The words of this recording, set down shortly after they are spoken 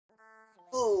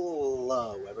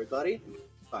Hello, everybody.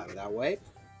 By that way,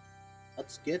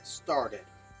 let's get started.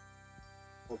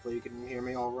 Hopefully, you can hear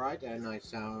me all right, and I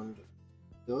sound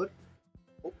good.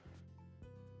 Oh.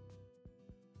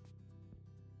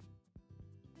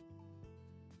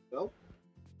 Go.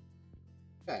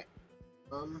 Okay.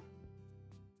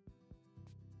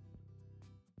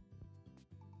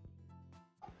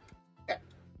 Okay.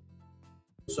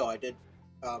 So I did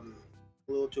a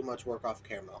little too much work off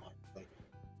camera. Honestly.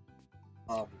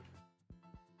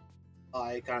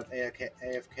 I kind of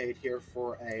AFK'd here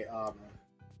for a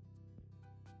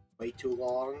way too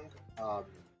long.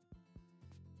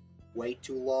 Way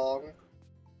too long.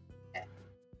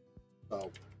 So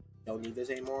don't need this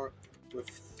anymore.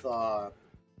 With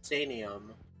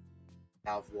Sanium,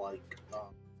 have like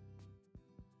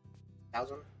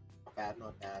 1,000. Not bad,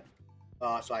 not bad.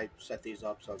 So I set these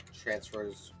up so it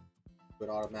transfers it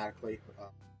automatically.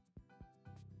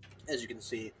 As you can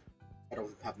see, I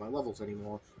don't have my levels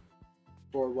anymore.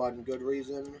 For one good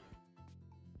reason.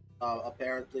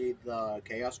 Apparently the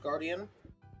Chaos Guardian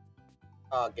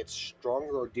gets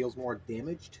stronger or deals more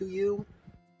damage to you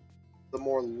the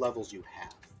more levels you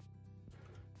have.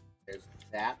 There's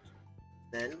that.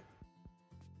 Then,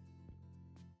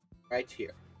 right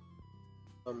here.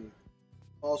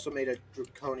 Also made a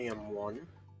Draconium one,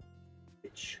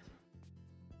 which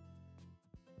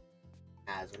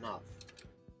has enough.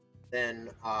 Then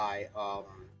I,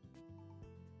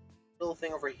 little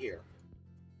thing over here.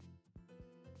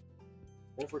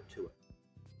 Over to it.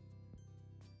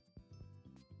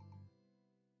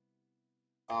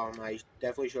 I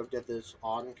definitely should have did this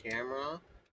on camera,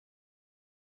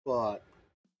 but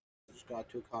I just got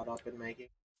too caught up in making.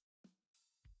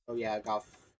 Oh yeah, I got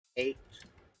 8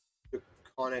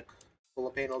 Draconic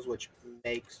solar panels, which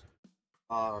makes,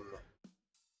 I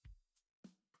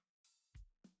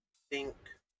think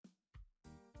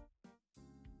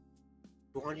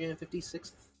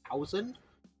 256,000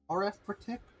 RF per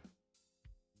tick.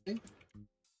 Okay.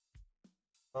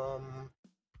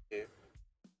 Okay.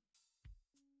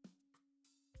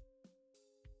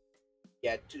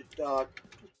 Yeah,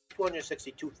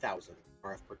 262,000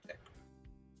 RF per tick.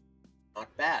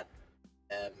 Not bad.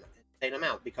 Insane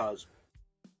amount because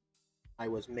I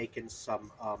was making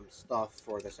some stuff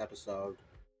for this episode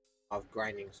of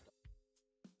grinding stuff.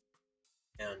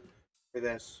 And for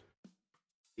this,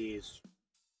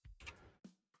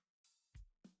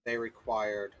 they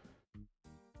required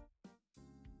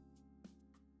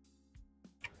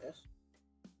this.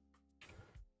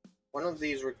 One of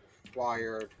these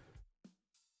required,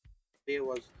 it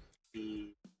was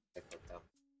the, I put them,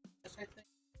 this I think?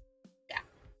 Yeah.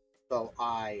 So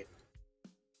I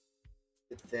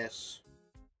did this.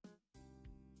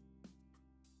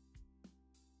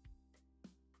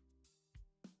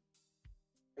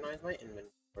 Organize my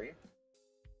inventory.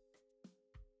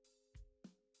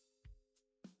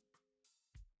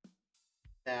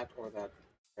 That or that,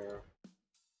 there,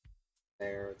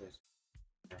 this,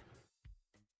 there.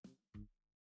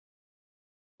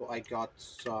 So I got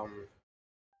some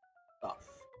stuff.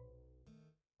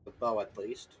 The bow, at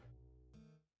least.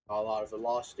 A lot of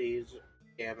velocities,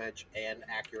 damage, and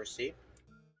accuracy.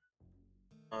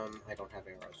 I don't have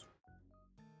arrows.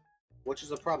 Which is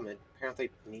a problem, it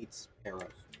apparently needs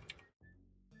arrows.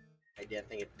 I didn't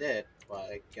think it did,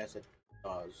 but I guess it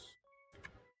does.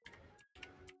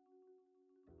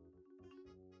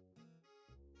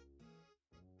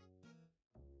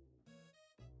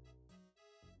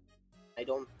 I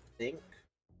don't think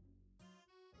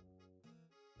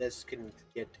this can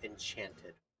get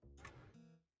enchanted.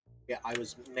 Yeah, I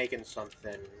was making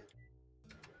something,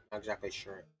 not exactly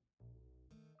sure. It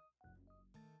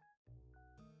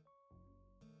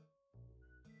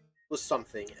was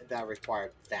something that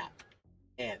required that,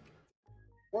 and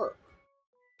work.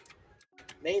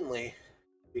 Mainly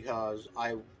because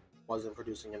I wasn't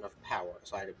producing enough power,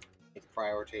 so I had to make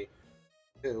priority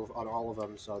 2 on all of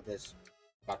them, so this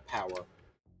got power.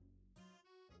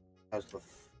 As the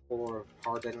 4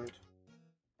 hardened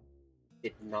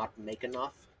did not make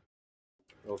enough.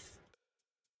 With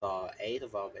the 8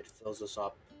 of them, it fills us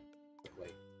up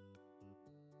quickly.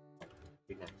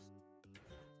 Be nice.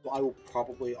 Well, I will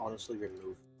probably honestly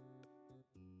remove.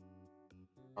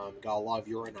 Got a lot of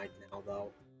uranite now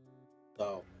though,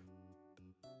 so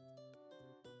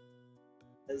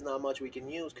there's not much we can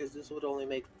use because this would only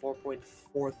make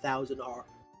 4.4 thousand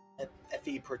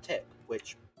FE per tick,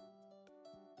 which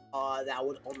that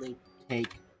would only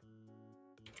take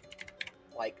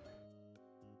like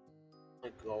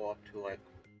go up to like.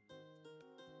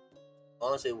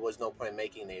 Honestly, there was no point in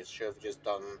making these. Should have just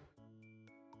done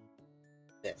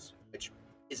this, which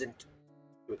isn't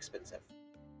too expensive.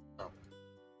 No.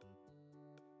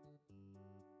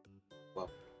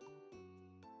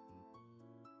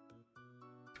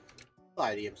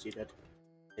 Thought the MC did.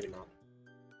 Maybe not.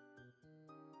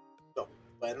 So,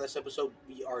 but in this episode,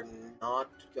 we are not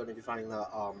going to be finding the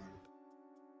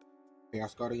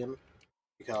Chaos Guardian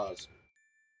because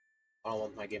I don't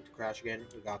want my game to crash again.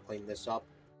 We gotta clean this up.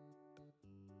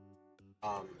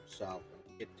 So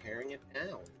get tearing it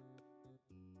down.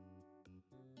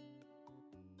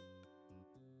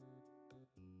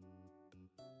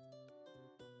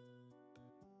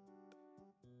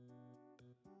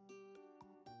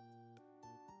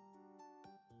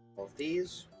 All of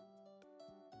these.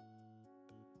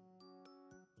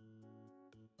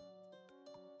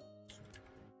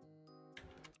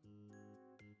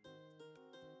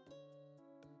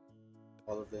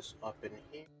 All of this up in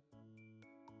here.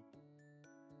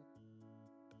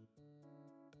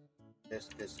 This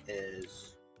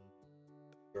is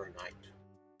your night.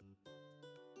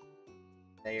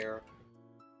 There.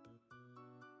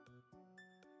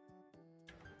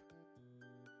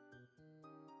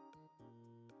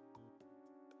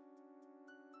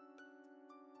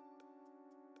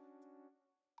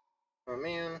 Oh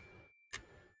man.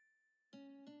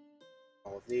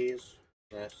 All of these.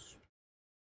 This.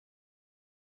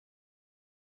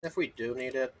 If we do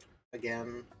need it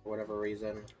again, for whatever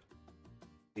reason,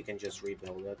 we can just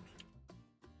rebuild it.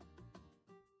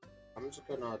 I'm just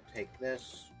gonna take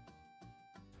this.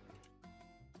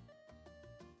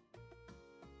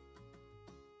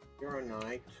 You're a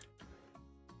knight.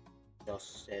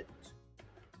 Just sit.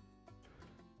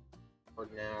 For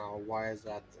now, why is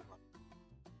that?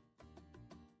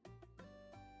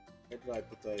 Where did I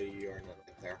put the urinal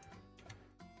right there?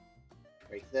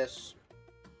 Break this.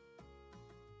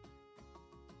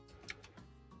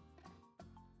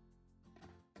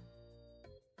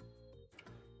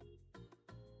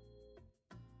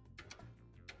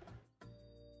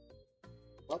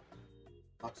 What?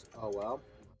 Oh well.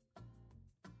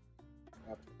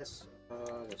 Grab this.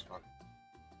 This one.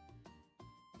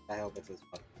 I hope it's this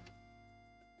one.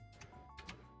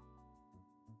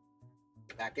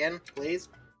 Back in, please.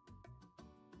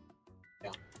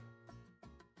 Yeah.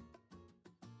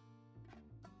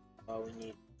 Oh, we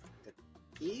need the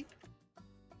key?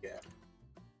 Yeah.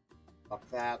 Fuck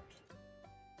that.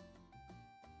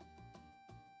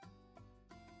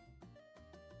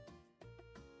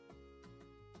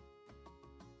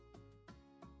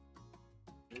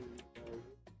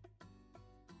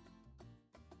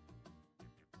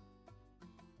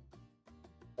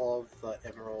 All of the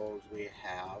emeralds we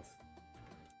have.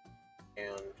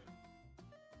 And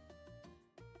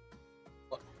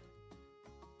what?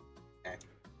 Okay.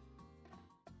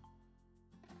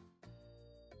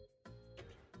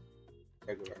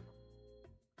 Regular.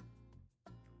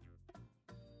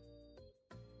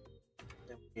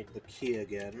 Then we need the key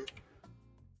again.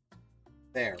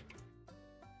 There.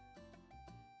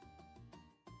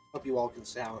 Hope you all can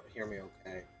hear me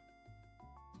okay.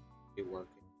 Be working.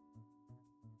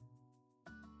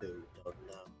 Who don't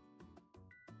know?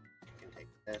 Can take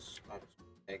this. I'm just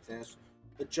gonna take this.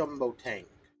 The jumbo tank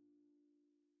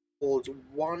holds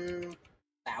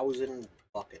 1,000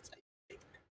 buckets, I think.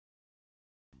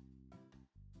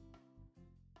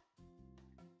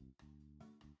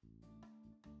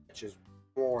 Which is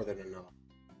more than enough.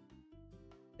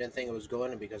 Didn't think it was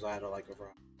going to because I had like over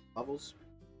levels.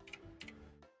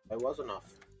 It was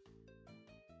enough.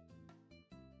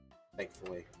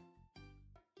 Thankfully.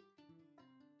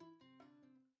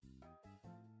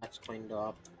 That's cleaned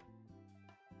up.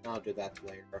 I'll do that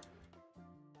later.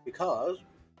 Because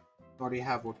we already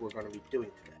have what we're going to be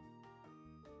doing today.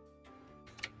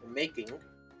 We're making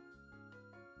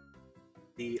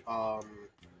the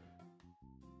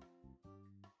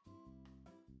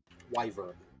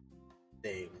wyvern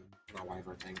thing. Not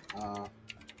wyvern thing.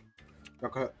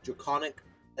 Draconic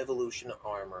evolution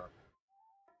armor.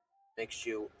 Makes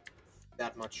you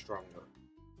that much stronger.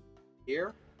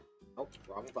 Here. Nope,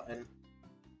 wrong button.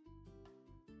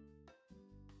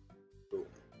 Boom.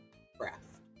 Craft.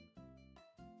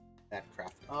 That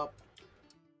craft up.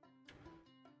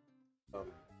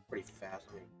 Pretty fast.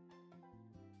 I mean,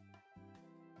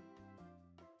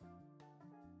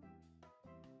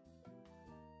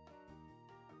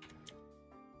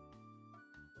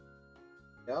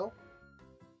 go.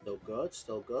 Still good.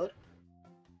 Still good.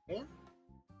 Yeah.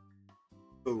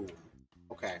 Boom.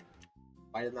 Okay.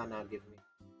 Why did that not give me?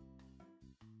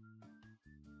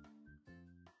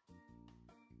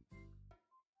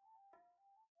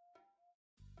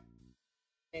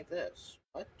 Hey, this.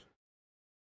 What?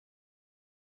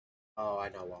 Oh, I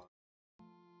know why.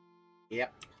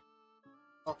 Yep.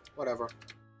 Oh, whatever.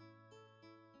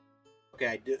 Okay,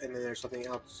 I do, and then there's something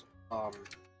else.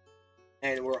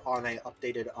 And we're on a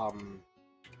updated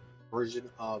version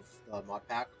of the mod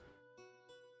pack,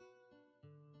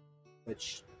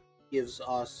 which gives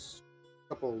us a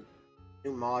couple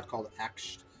new mod called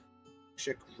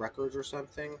Akashic Records or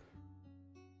something,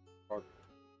 or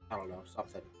I don't know,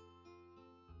 something.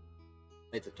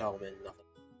 Made the tome and nothing.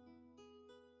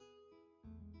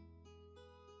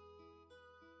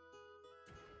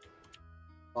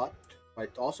 But what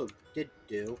it also did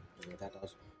do, I don't know what that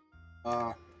does,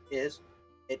 is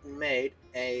it made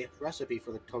a recipe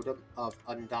for the Totem of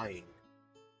Undying,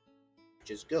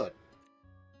 which is good,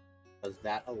 because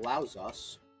that allows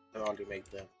us, I already made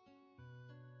them,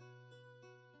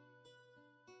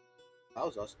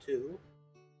 allows us to,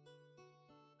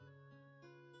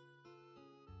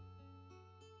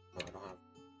 no, I don't have,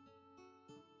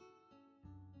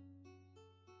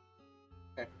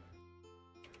 okay.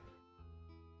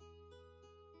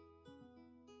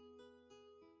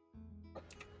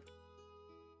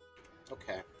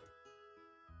 Okay.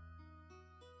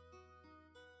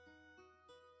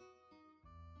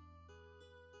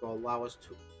 Will allow us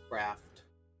to craft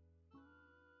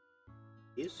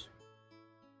these.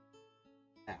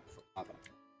 Forgot about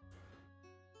that.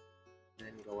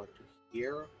 Then go into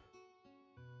here.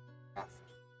 Craft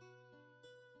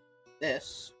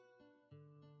this.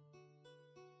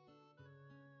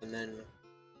 And then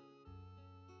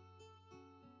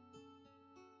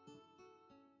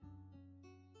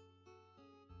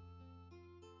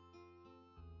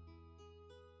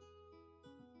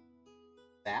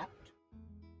that.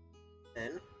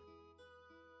 Then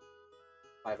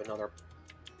I have another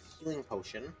healing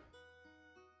potion.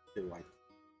 Do I?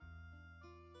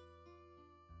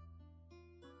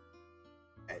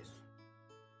 Okay, so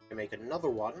I make another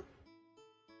one.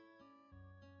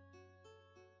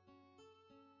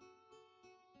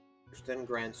 Which then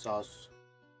grants us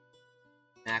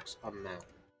max amount.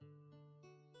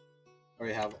 Or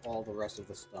we have all the rest of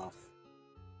the stuff.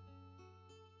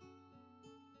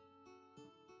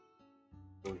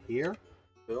 Go here.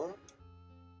 Boom.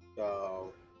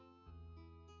 Go.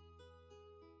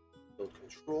 Build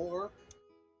controller.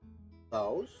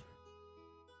 Those.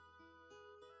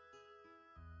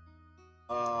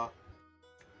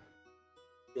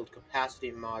 Build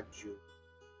capacity module.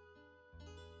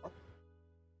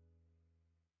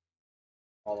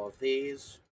 All of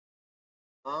these.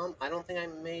 I don't think I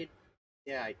made.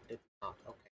 Yeah, I did not.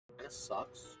 Okay, kind of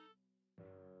sucks.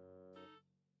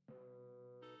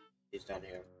 These down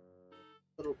here,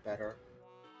 a little better,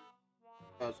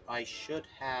 because I should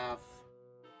have.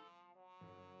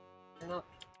 Not.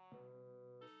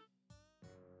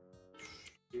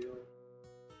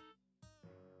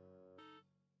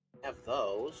 Have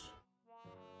those,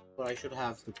 but I should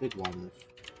have the big ones.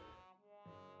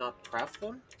 Not craft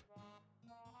them.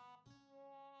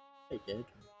 I did.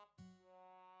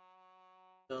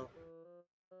 No.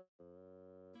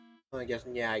 I guess,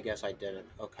 yeah, I guess I didn't.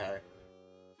 Okay.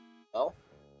 Well.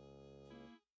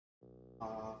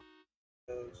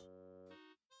 Those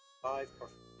 5 per.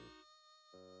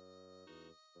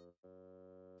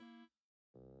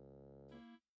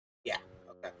 Yeah,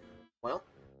 okay. Well,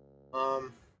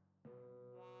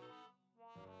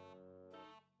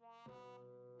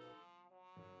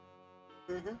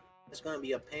 it's gonna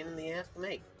be a pain in the ass to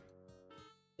make.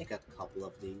 Make a couple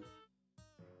of these.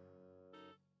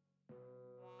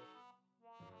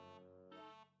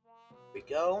 We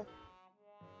go.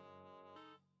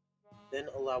 Then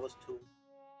allow us to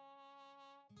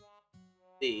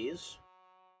these.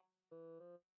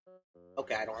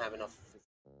 Okay, I don't have enough.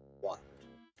 What?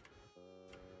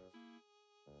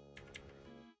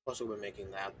 Also, we're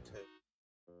making that too.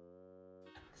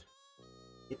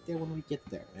 Get there when we get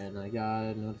there, and I got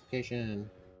a notification.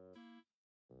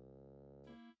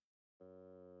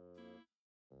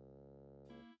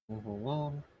 Hold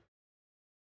on.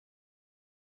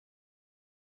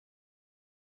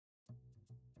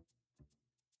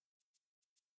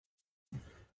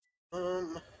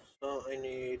 So I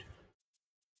need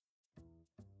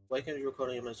Awakened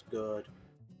Draconium is good.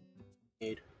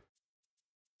 Need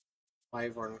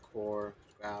Wyvern Core,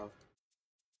 grab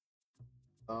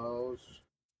those,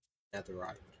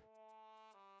 Netherite.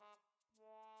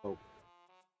 So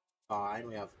fine,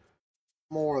 we have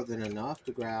more than enough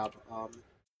to grab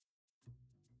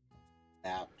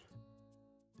that. I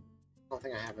don't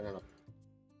think I have enough.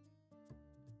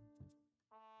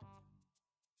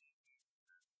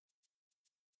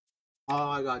 Oh,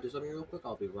 I gotta do something real quick.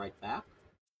 I'll be right back.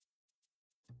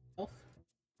 Health.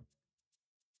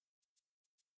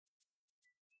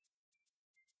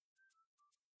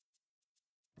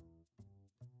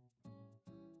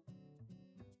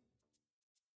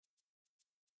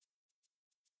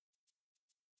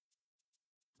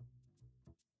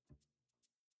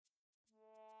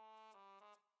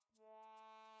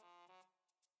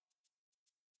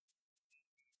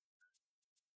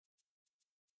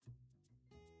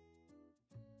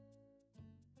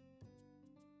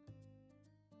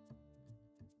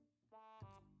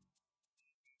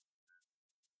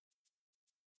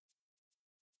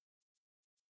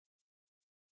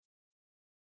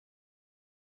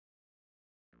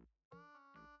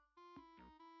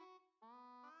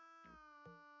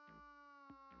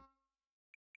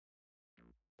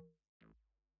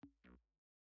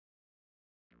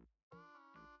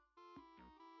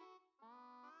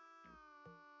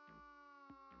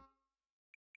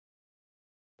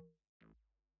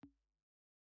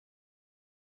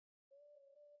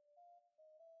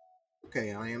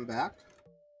 Okay, I am back.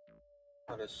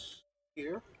 That is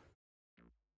here.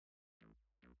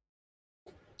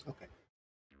 Okay.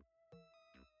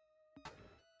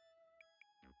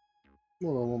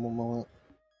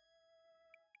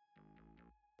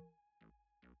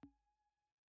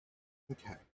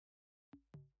 Okay.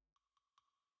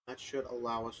 That should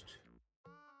allow us to.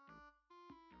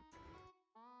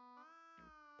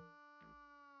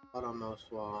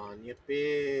 Almost one.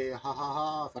 Yippee! Ha ha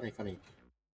ha! Funny, funny.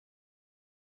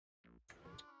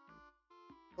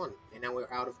 One. And now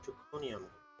we're out of Draconium.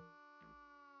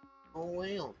 Oh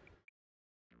well.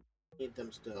 Need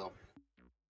them still.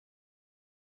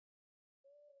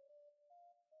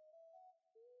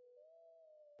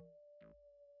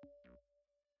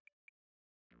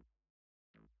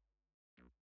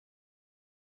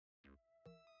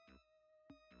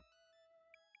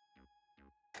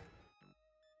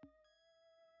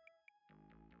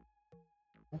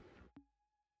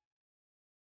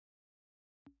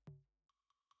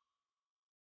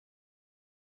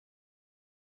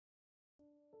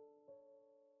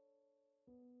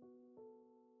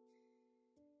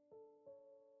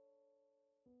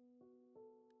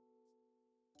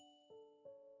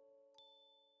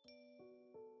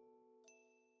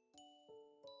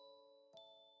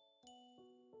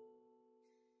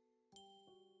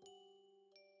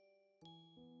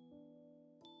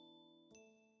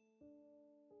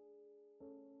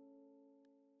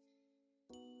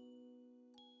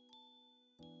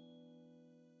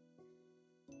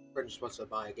 We're just supposed to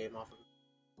buy a game off of it.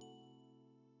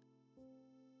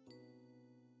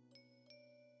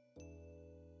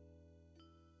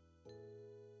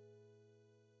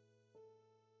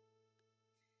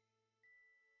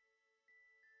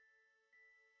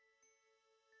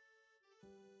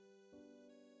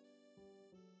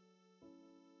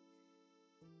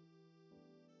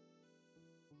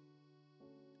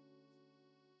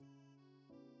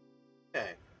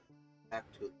 Okay. Back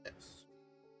to this.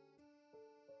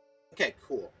 Okay,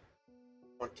 cool.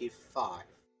 25.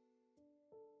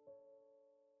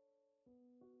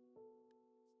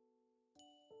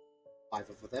 5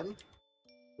 of them.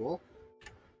 Cool.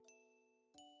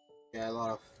 Yeah, a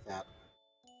lot of that.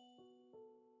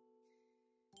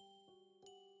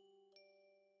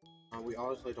 We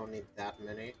honestly don't need that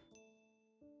many.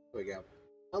 There we go.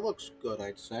 That looks good,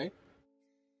 I'd say.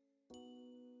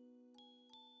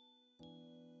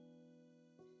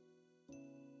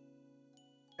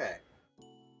 Okay.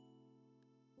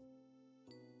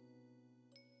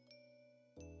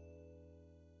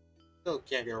 Still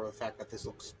can't get over the fact that this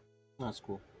looks... That's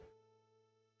cool.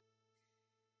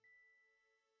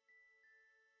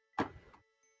 Okay.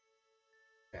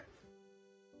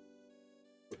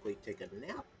 Quickly take a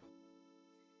nap.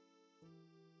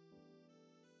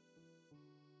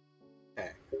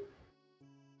 Okay.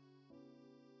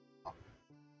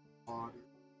 On.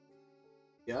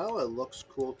 Yo, it looks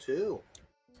cool too.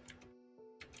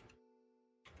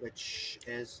 Which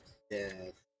is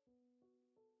the...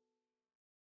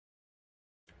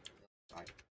 Sorry.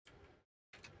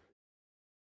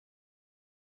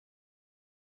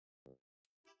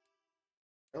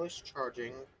 Relish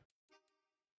charging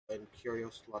and curio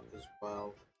slot as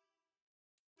well.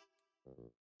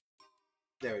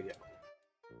 There we go.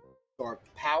 So our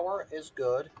power is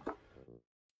good.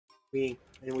 We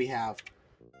have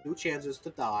 2 chances to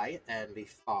die and be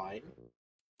fine.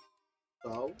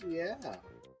 So yeah.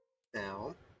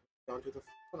 Now down to the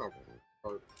funnel.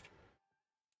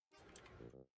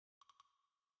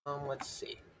 Let's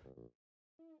see.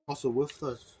 Also, with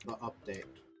the update,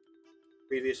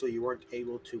 previously you weren't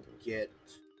able to get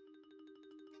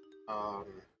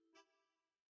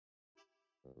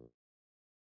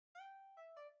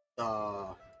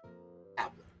the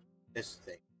tablet. This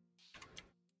thing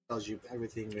tells you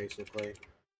everything basically,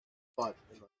 but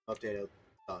in the update it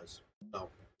does. So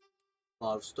a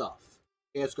lot of stuff.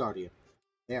 Chaos Guardian.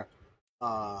 There.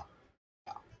 Yeah.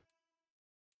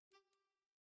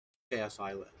 Chaos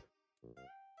Island.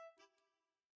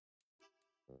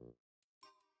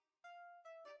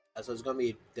 So it's gonna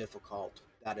be difficult.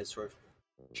 That is for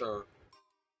sure.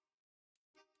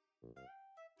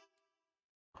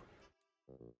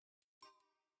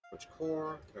 Which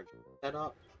core? Set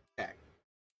up. Okay.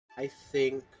 I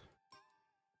think.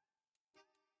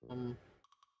 Um.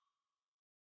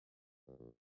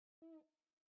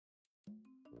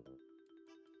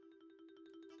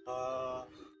 Uh.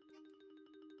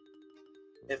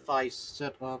 If I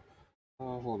set up.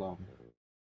 Oh, hold on.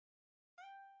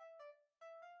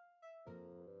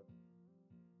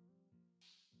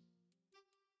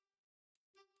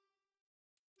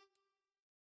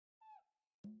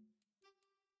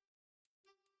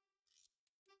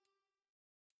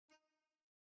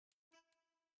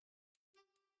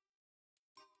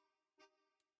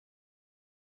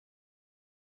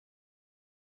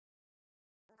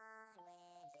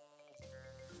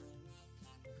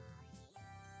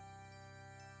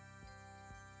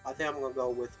 I think I'm gonna go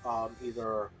with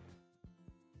either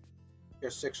tier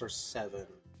 6 or 7.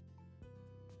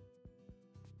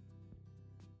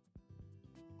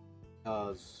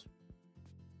 Because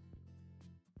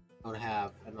I don't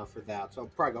have enough for that. So I'll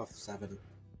probably go with 7.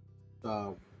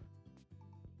 So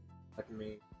let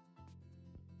me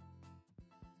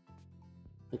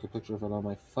take a picture of it on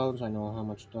my phone so I know how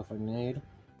much stuff I need.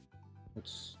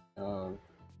 Let's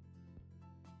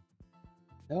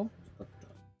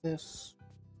this.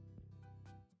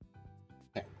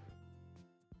 Okay.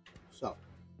 So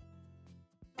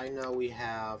I know we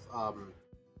have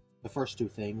the first two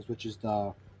things, which is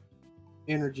the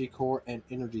energy core and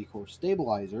energy core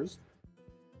stabilizers.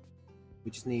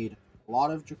 We just need a lot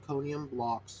of draconium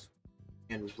blocks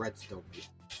and redstone blocks.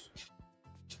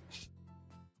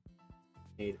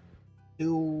 Need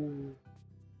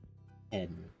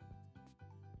 210.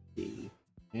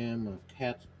 And my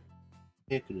cat's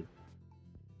picking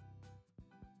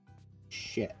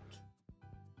shit.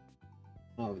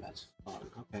 Oh, that's fun.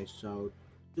 Okay, so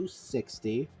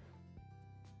 260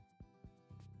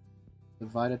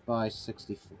 divided by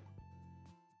 64.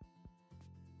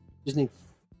 Just need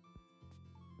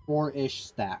 4-ish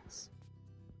stacks.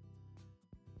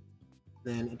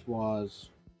 Then it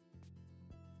was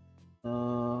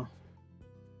so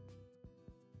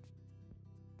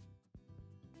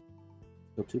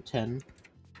 210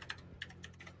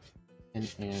 and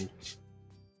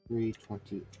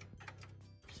 320.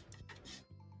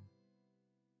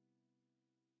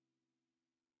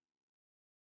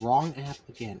 Wrong app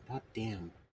again. God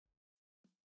damn.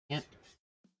 Can't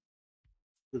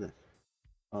do this.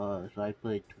 So I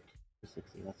played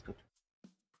 260. Let's go.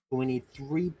 So we need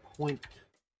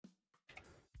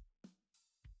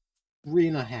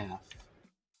 3.5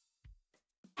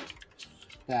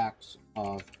 stacks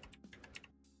of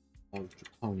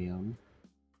draconium.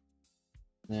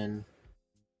 Then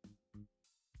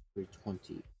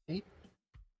 328.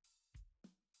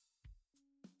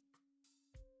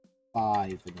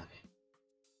 5.5.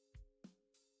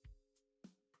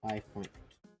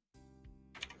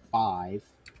 5.5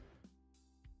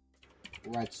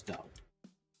 redstone.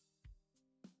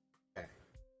 Okay.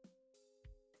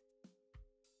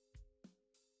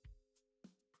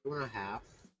 2.5.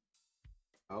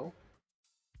 Oh.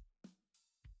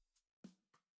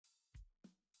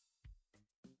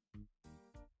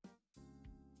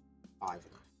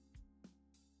 5.5.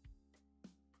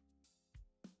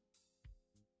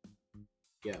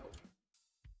 Go.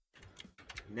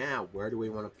 Now, where do we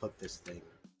want to put this thing?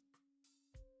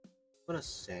 I'm gonna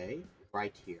say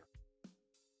right here.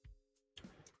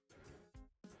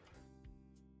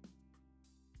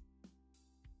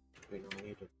 Wait, no, I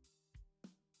need to.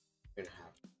 I'm gonna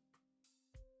have.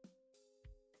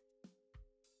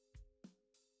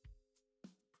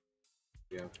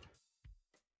 Yeah.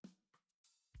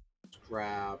 Let's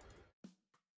grab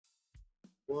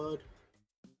wood.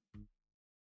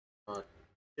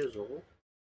 Chisel.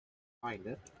 Find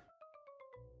it.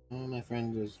 Oh, my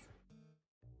friend is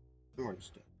more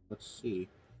stuff. Let's see.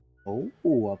 Oh,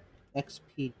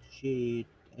 XPG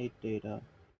 8 data.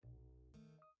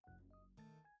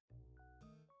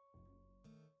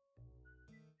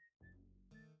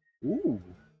 Ooh,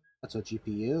 that's a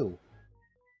GPU.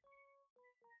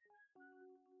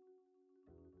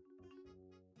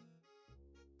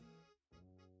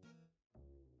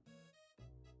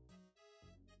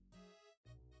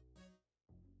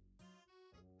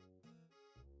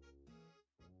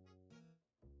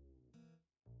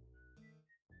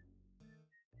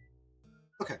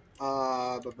 Okay.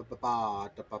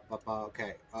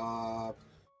 Okay.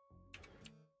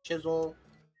 Chisel.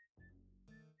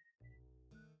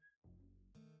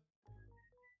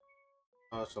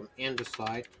 Some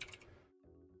andesite.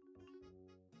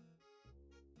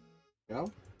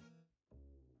 Go.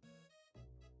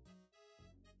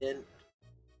 Then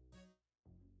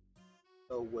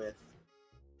go with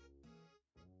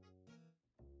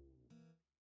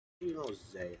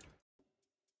Zay.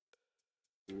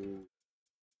 Ooh.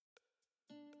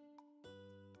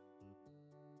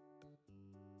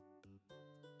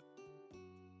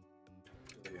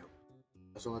 There we go.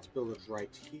 So let's build it right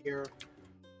here.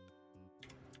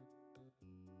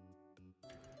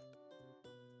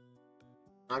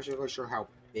 Not actually really sure how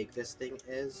big this thing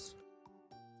is.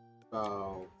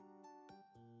 So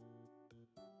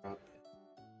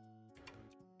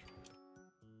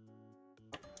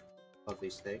of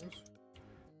these things.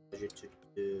 I need to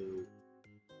do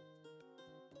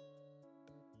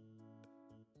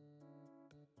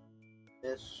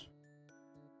this.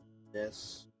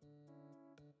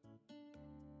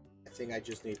 I think I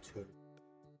just need to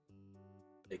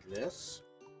take this.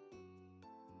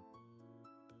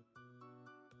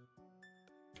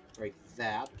 break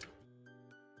that.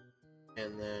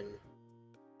 And then...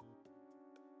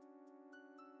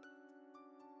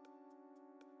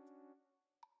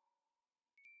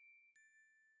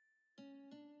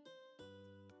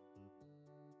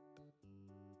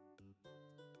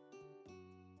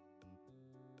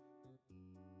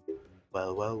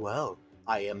 Well,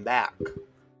 I am back.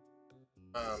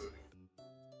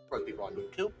 For the people on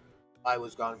YouTube, I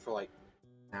was gone for like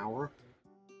an hour,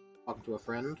 talking to a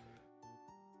friend.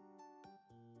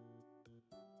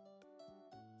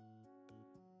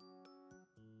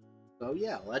 So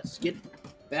yeah, let's get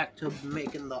back to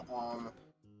making the,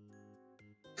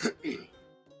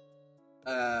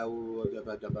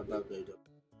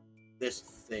 this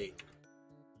thing.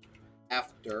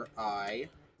 After I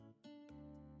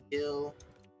kill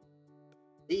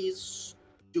these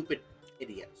stupid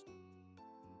idiots.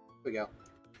 Here we go.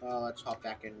 Let's hop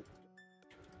back in.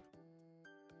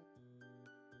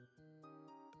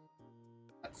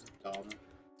 That's dumb.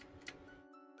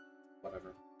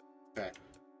 Whatever. Okay.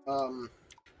 Oh,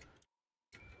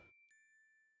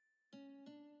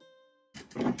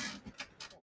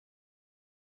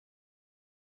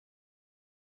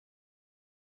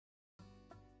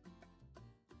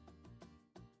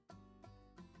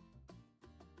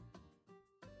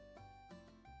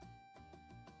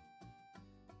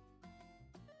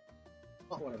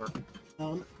 whatever.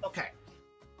 Okay.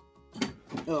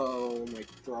 Oh, my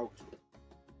throat.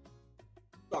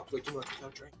 Talked way too much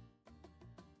without drink.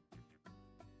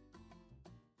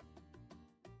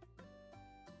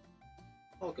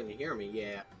 Oh, can you hear me?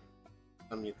 Yeah.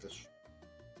 Unmute this.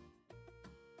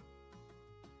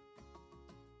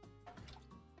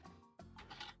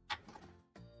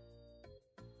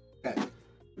 Okay.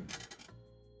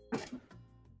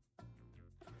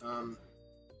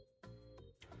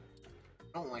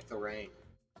 I don't like the rain.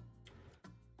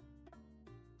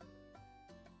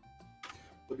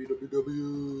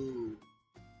 www.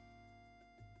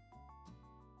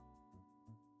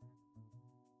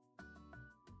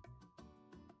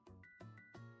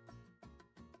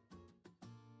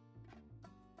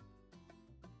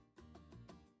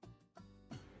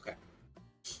 Okay.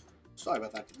 Sorry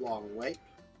about that long wait.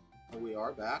 We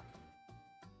are back.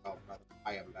 Oh, rather,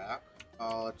 I am back.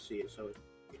 Let's see. So,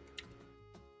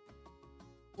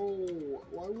 oh,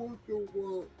 why won't you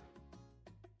work?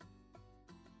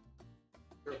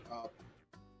 You're up.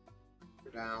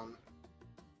 You're down.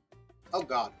 Oh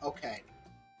God. Okay.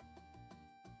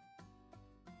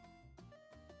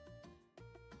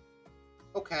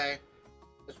 Okay.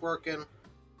 It's working.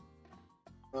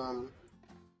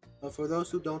 For those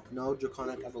who don't know,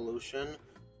 Draconic Evolution,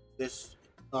 this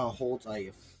holds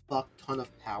a fuck ton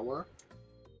of power.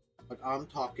 But I'm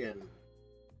talking.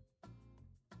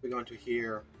 We're going to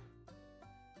here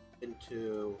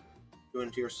into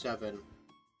tier 7.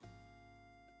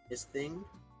 This thing.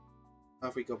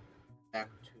 If we go back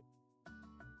to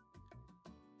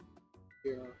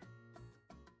here.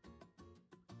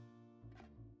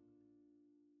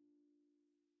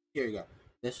 Here you go.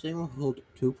 This thing will hold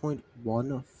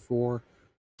 2.14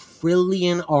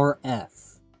 trillion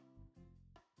RF.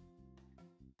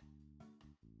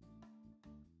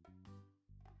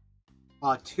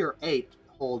 Tier 8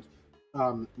 holds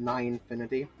 9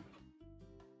 infinity.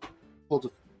 Holds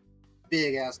a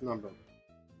big ass number.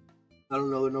 I don't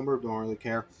know the number, don't really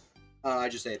care. I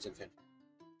just say it's infinite.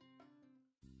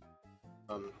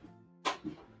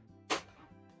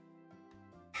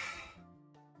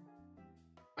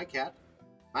 My cat.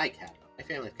 My cat. My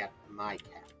family's cat. My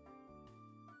cat.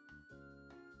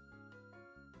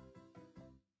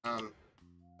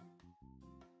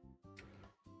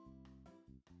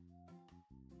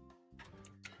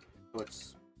 So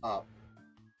it's up.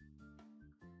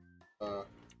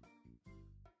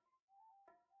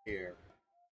 Here.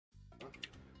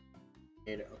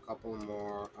 Need a couple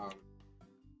more,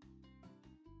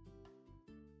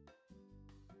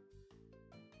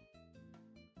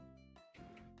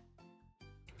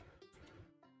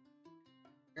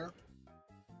 here.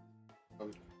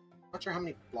 Not sure how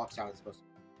many blocks out it's supposed to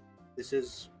be. This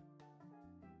is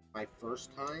my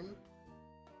first time.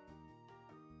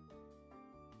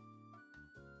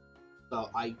 So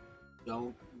I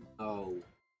don't know.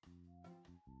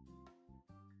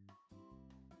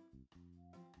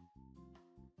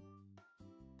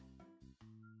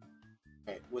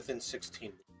 Okay, within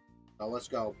 16. So let's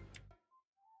go.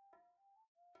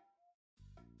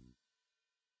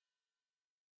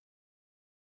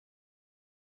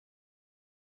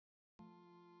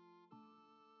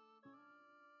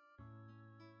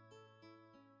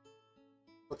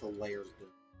 What the layers do.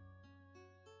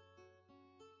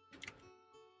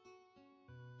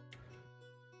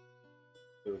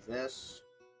 Do this.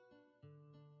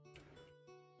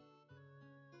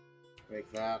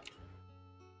 Break that.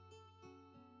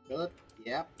 Good.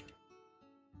 Yep.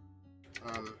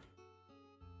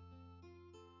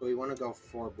 So we want to go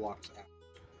 4 blocks out.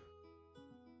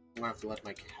 I'm gonna have to let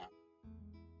my cat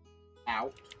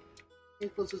out. He's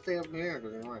supposed to stay up here.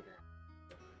 Doesn't want to.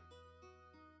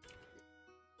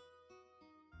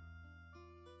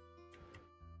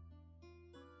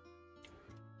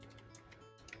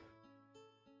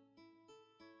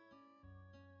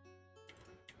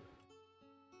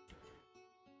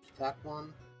 That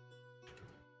one.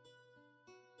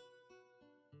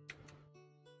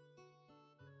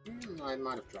 I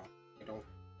might have dropped. I don't.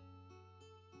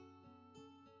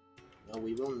 No,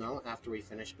 we will know after we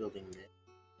finish building this.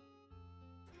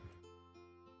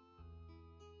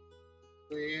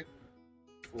 3,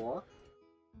 4.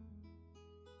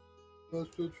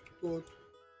 Message dot.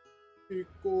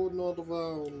 Echo not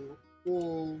found.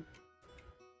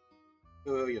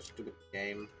 Oh, you stupid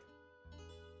game.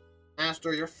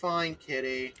 Master, you're fine,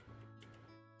 kitty.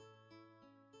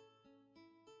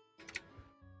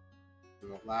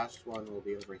 And the last one will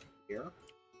be over here.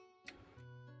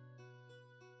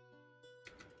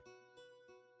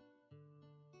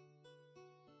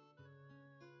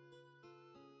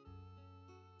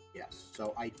 Yes,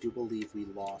 so I do believe we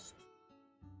lost.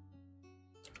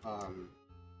 One.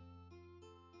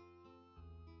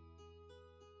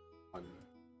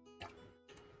 Yeah.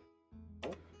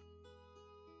 Oh.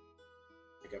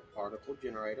 Make a particle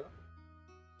generator.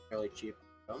 Fairly cheap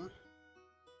item.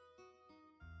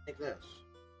 Take this.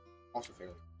 Also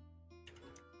fairly.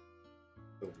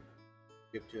 Boom.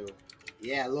 Give 2.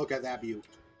 Yeah, look at that beaut.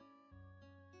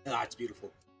 Ah, it's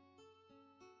beautiful.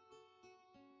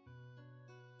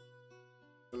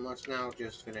 And let's now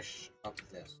just finish up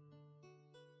this.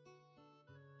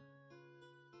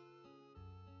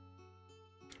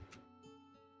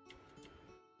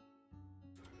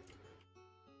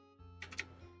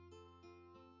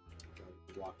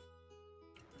 Block.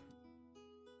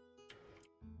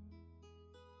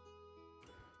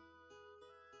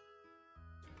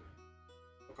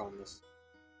 Look on this.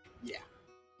 Yeah.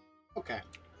 Okay.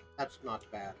 That's not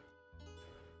bad.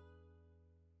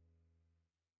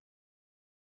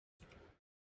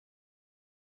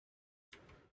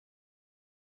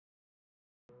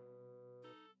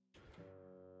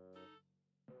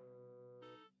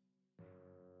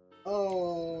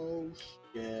 Oh,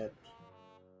 shit.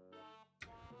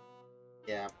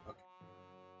 Yeah, okay.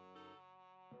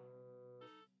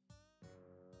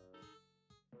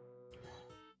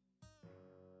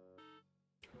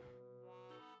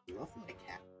 Love my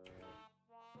cat.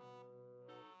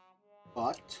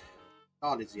 But,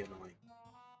 God is he annoying.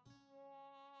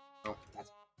 Oh,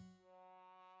 that's...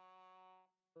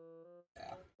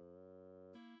 Yeah.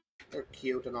 They're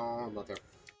cute and all, but they're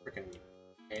freaking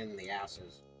pain in the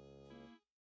asses.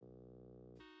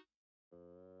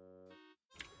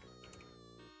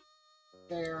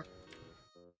 There.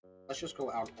 Let's just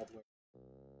go out all the way.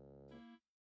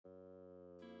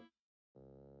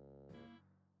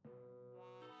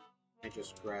 I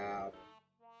just grab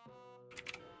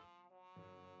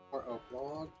more oak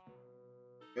log.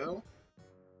 Go.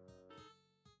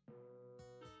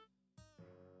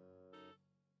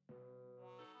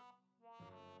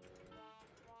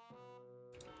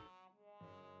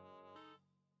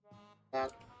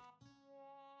 That.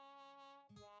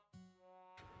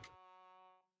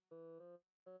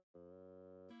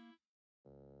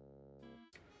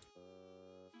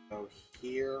 Go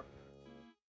here.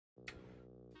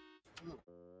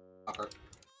 Fucker.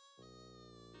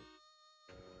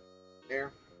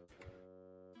 There.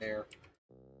 There.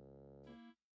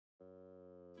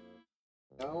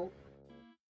 Go.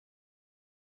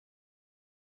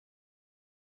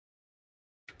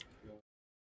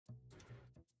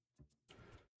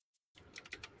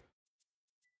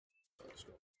 Let's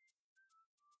go.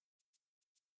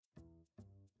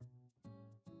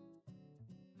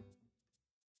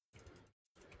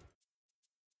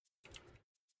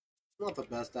 Not the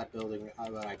best at building,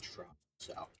 but I try,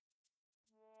 so.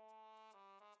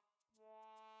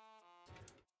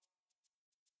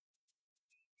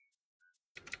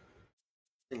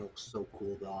 Thing looks so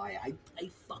cool, though. I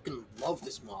fucking love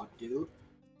this mod, dude.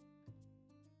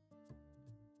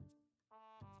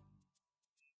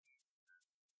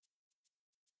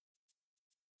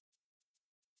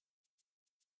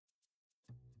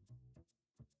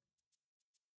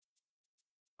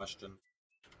 Question.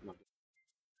 Not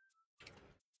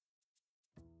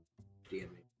DM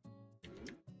me.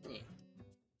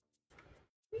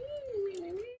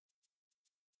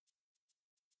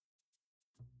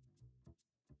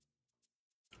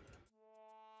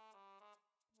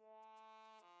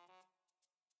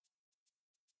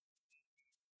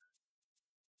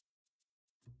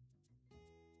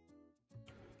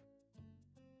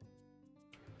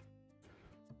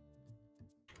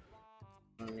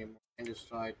 this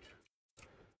side.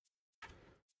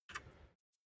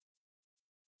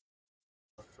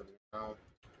 For now.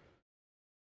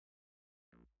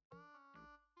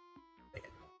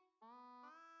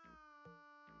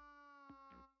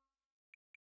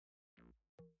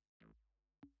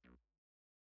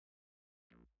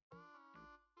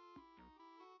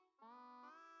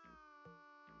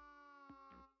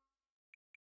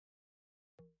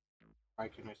 I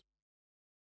can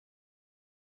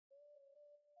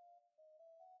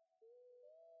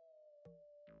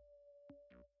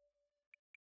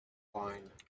fine.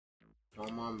 No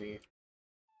mommy.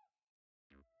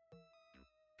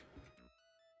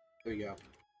 There you go.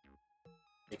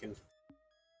 They can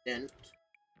dent.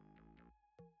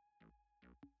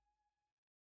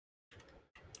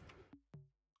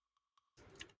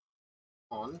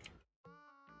 On.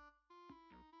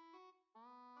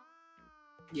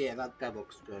 Yeah, that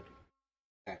looks good.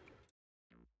 Okay.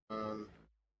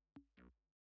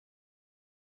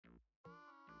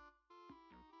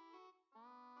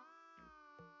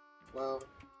 Well.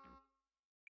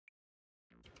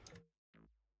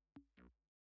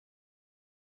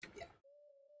 Yeah.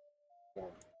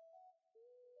 More.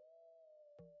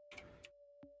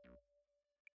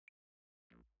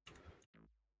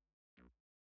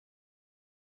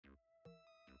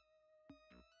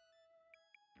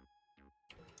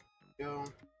 Go.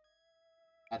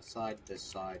 That side, this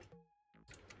side.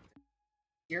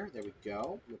 Here, there we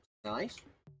go. Looks nice.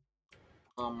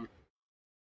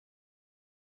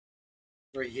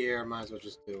 Right here, might as well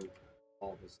just do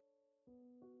all this.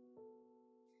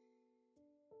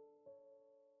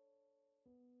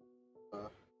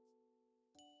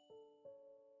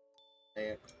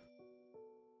 Say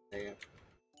it,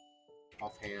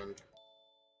 offhand.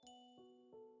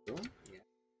 Boom. Yeah.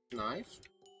 Nice.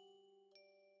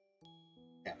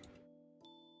 Okay.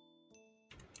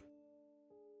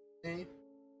 Okay.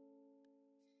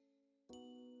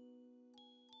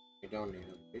 We don't need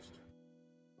it, at least.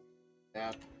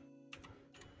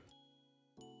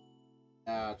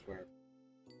 That's where.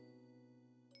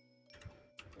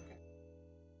 Okay.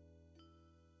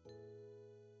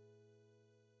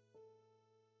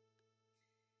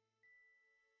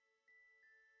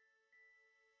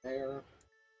 There.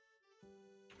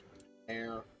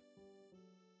 There.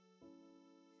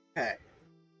 Okay.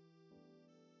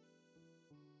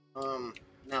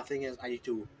 Now thing is, I need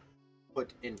to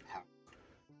put in power.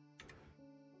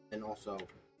 And also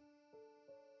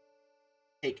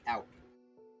take out.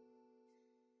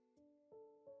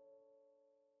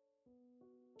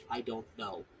 I don't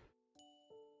know.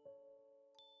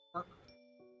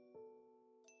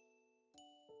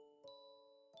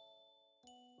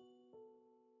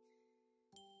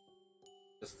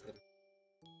 Just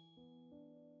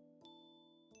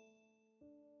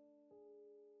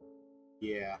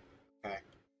yeah. Okay.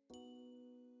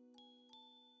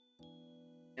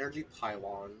 Energy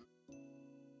pylon.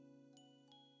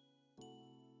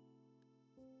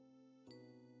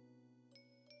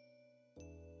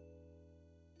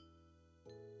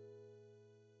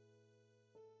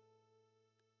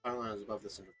 Pylon is above the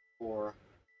center core.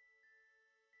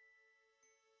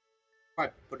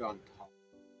 Probably put it on top.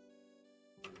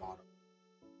 On the bottom.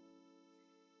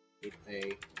 Need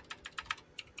a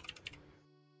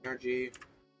energy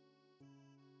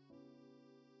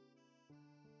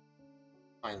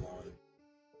pylon.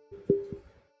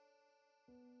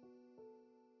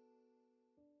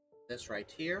 This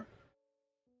right here.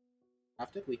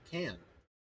 Craft it? We can.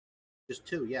 Just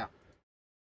two, yeah.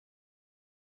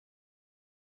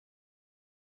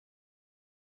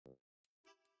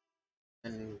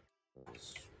 And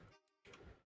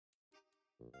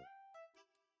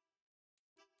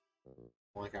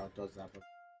I like how it does that, but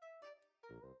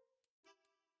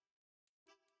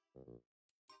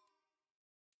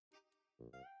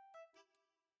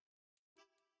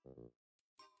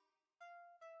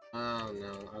oh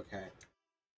no, okay.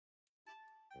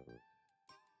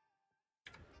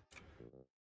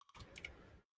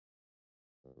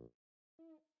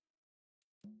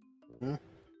 Hmm?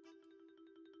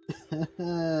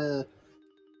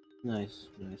 Nice,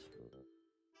 nice.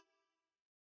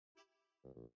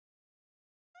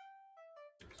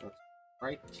 So it's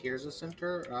right here's the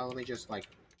center. Let me just like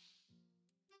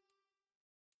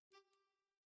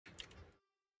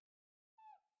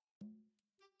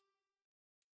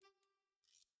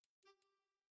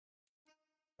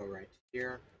go right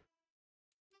here.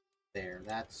 There,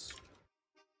 that's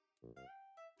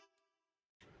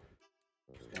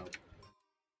let's go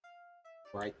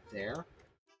right there.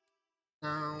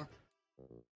 Now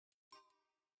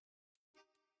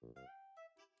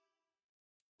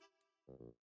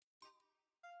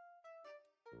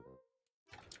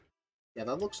Yeah,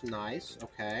 that looks nice.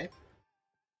 Okay.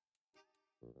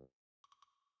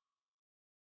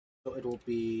 So it'll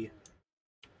be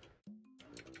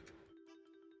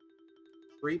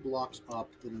 3 blocks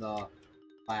up in the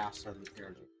glass and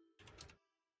energy.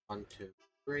 1, 2,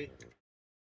 3.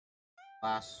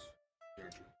 Glass,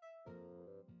 energy.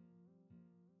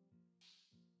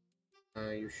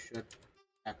 You should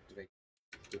activate.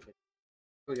 Stupid.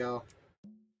 Here we go.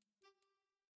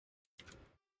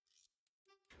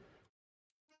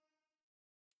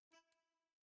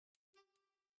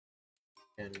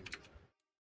 And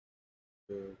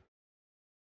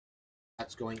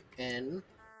that's going in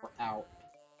or out.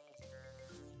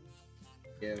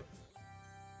 Yeah.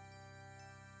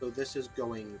 So this is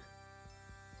going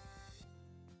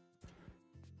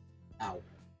out.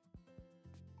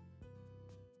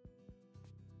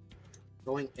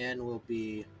 Going in will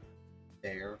be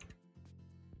there.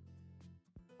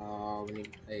 We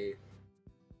need a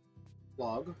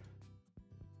plug.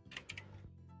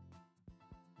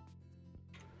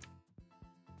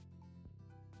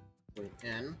 Going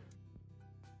in.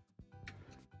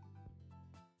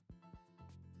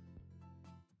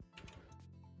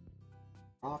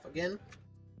 Off again.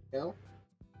 Go.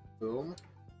 Boom.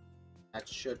 That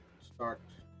should start.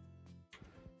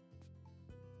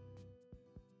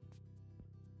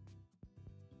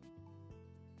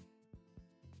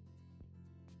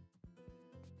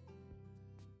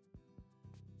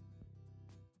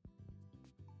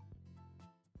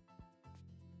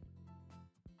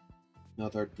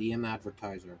 Another DM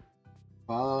advertiser.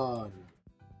 Fun.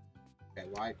 Okay,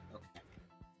 why? Okay.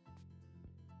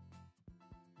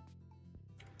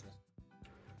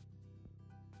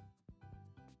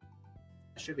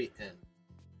 That should be in.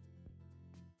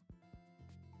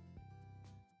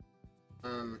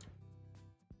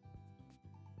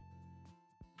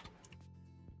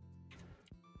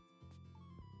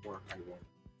 Work, I won't.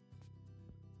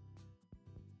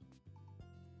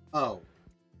 Oh,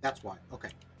 that's why. Okay,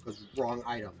 because wrong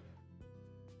item.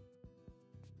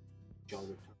 John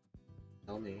would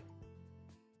tell me.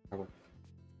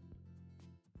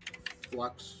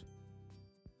 Flux.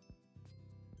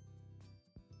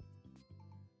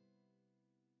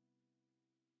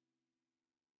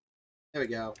 There we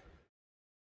go.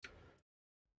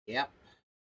 Yep.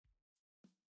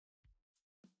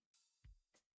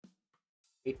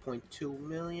 8.2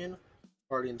 million.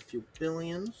 Already in a few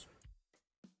billions.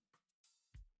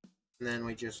 And then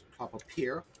we just hop up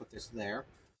here, put this there.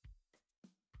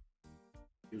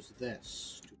 Use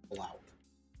this to pull out.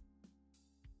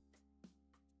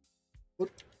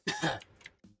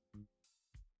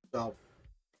 So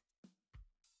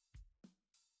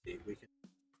we can.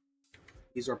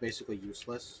 These are basically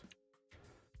useless.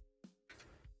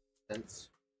 Since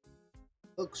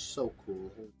looks so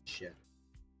cool. Holy shit!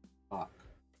 Fuck!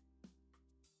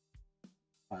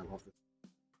 I love it.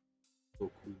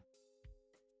 So cool.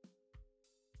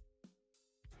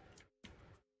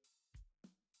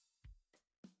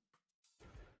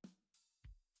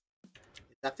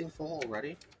 Is that thing full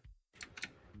already?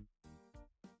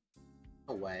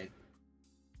 No way.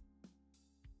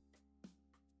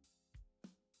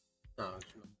 No,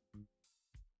 it's not.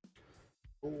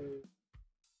 Oh,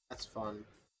 that's fun.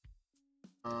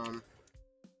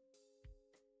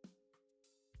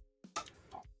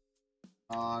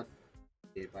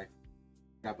 If I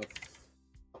grab a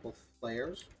couple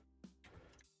flares,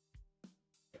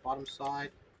 the bottom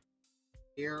side,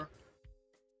 here,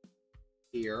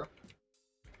 here,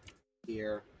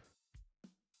 here,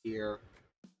 here,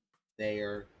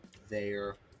 there,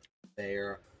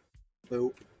 there,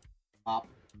 boop, pop,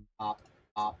 pop,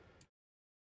 pop.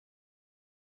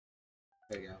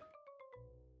 There you go.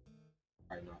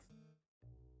 Right enough.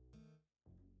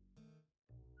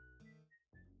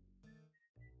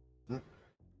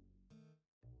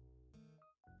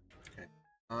 Okay.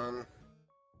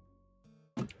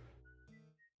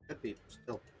 Could be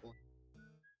still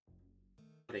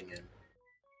putting in.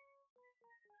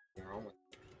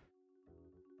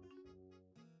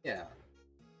 Yeah.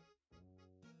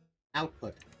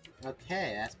 Output.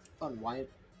 Okay, that's fun. Why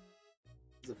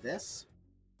is it this?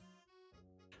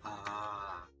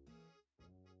 Ah,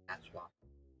 that's why.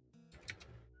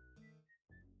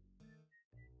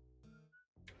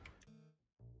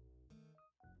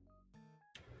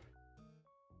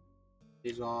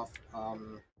 These off.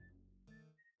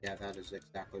 Yeah, that is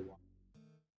exactly why.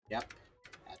 Yep,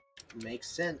 that makes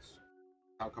sense.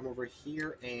 I'll come over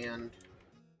here and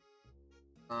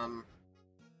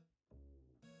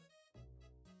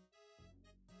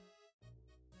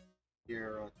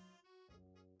here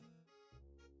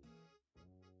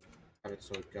have it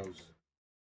so it goes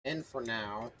in for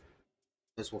now.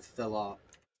 This will fill up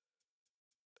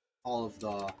all of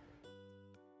the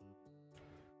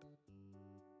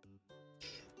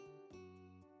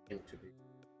into be.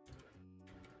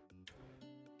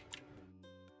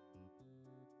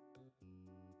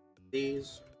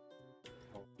 These,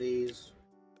 all these,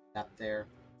 that there,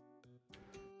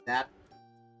 that.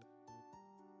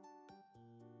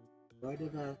 Why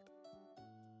did I?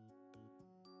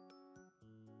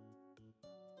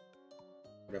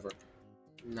 Whatever.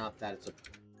 Not that it's a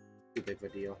too big of a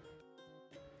deal.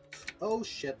 Oh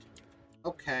shit.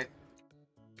 Okay.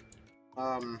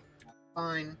 Fine.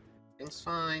 Everything's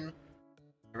fine.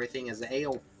 Everything is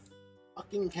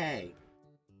A-O-fucking-K.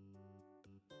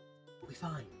 We'll be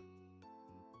fine.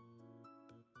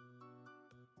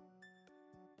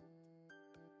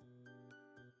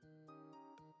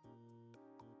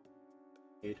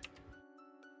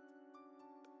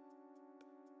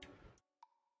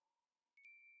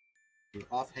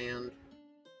 Offhand,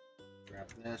 grab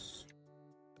this.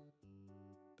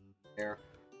 There.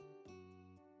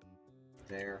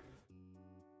 There.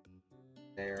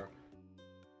 There.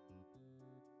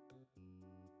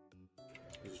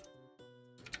 Just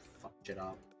fuck shit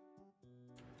up.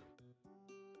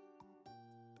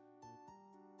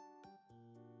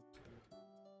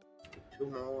 Two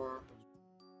more.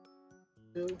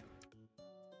 Two.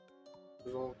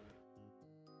 Oh.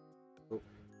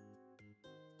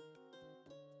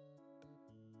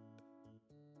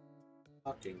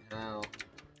 Fucking hell.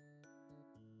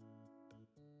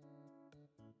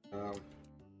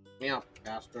 Me up,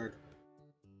 bastard.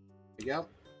 Here you go.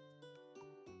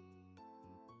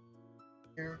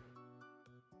 Here.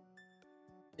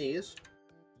 These.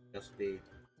 Just be.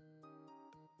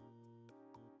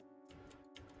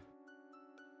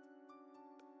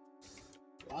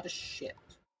 A lot of shit.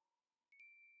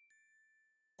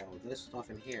 All this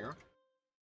stuff in here.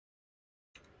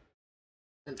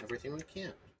 And everything we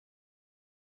can.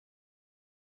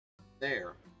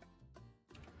 There.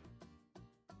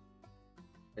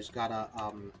 I just gotta,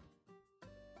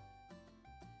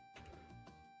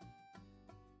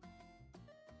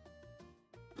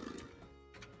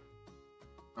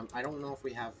 I don't know if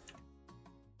we have...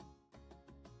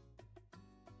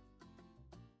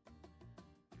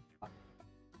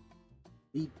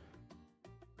 We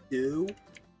do?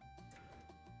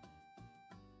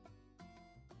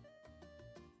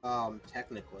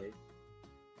 Technically.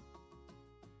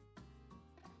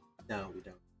 No, we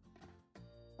don't.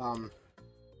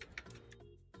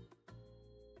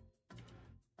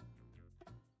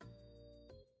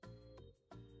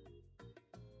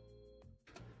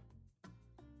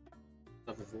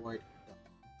 Of a void.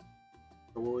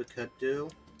 So what we could do,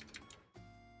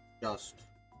 just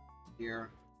here,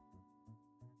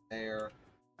 there,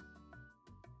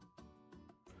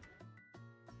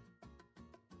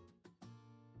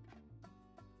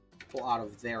 pull out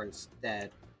of there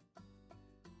instead.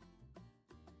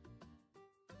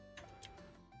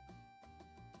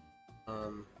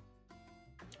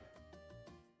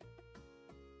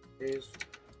 These,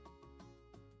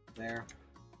 there.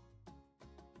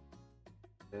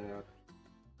 That.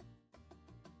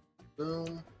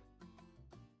 Boom.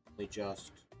 We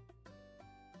just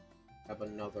have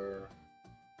another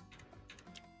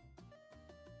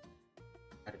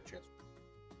item chest.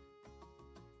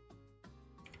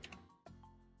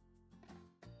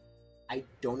 I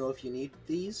don't know if you need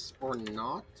these or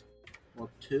not, or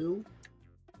two.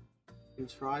 You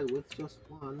can try with just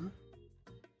one,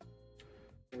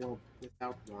 or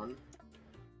without one.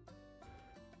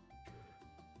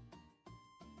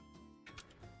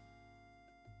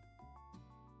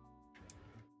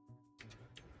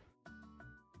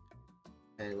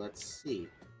 Okay, let's see.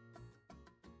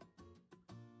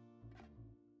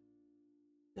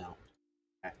 No.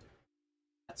 Okay.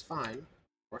 That's fine,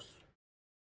 of course.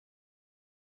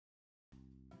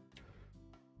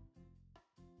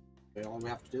 Okay, all we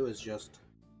have to do is just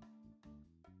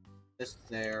this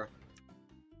there.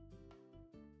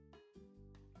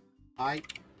 Pipe.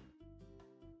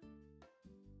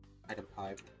 Item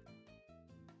pipe.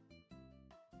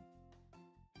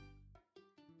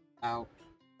 Out.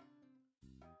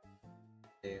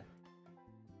 Okay.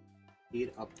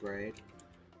 Speed upgrade.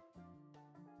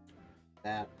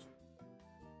 That.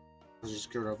 Let's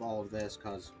just get rid of all of this,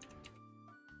 because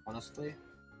honestly,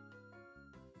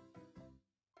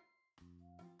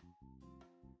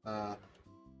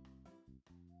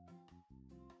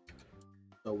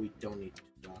 so we don't need to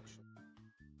actually.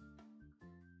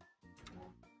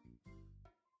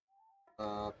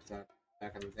 That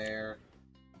back in there.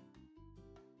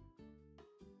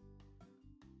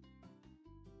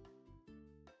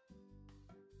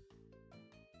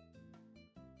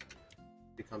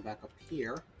 come back up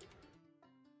here,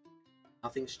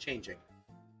 nothing's changing.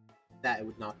 That it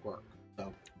would not work.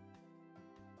 So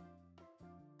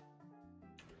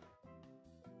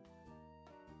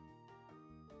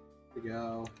here we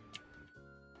go.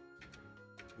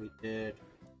 We did.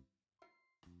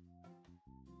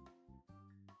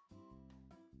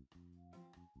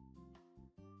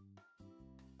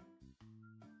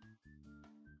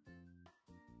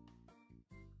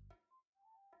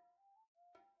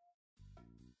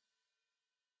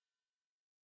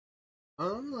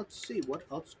 Let's see, what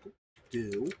else could we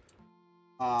do?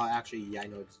 Actually, yeah, I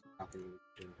know exactly what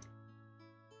we do.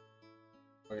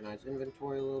 Organize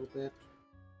inventory a little bit.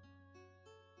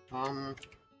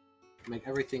 Make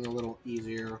everything a little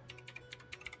easier.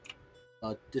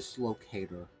 A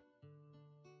dislocator.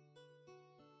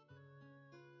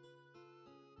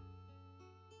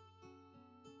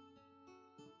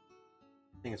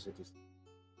 I think it's a dis.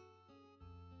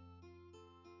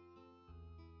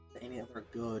 Any other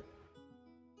good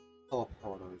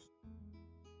teleporters?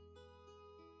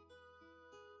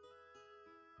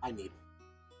 I need.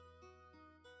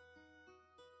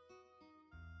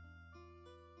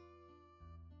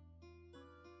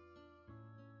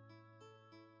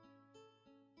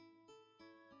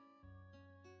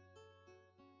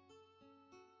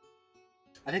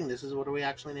 I think this is what we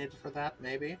actually needed for that,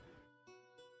 maybe?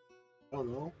 I don't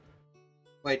know.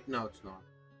 Wait, no, it's not.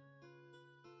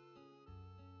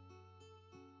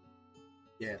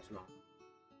 Yeah, it's not.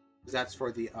 Because that's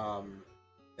for the,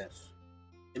 this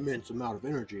immense amount of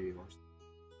energy or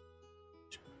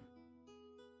something.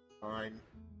 Fine.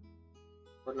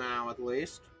 For now, at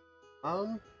least.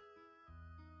 I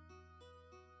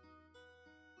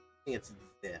think it's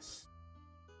this.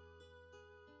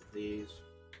 These.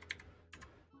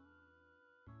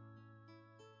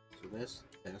 So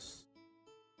this.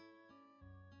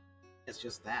 It's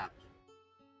just that.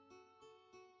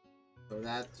 So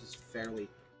that's fairly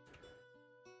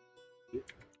cute.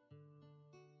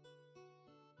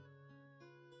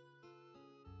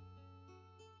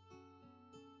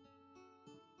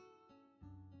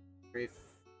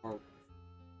 Or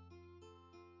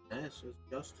this is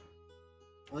just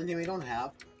the only thing we don't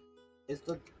have is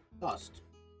the dust,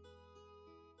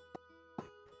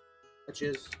 which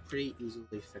is pretty easily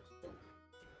fixable.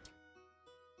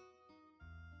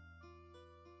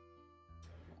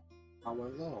 How one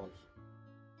of those?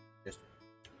 Just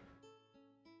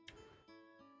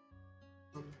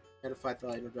and if I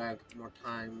thought I'd drag more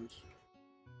times,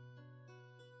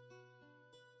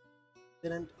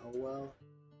 didn't. Oh well.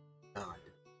 No, I didn't.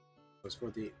 It was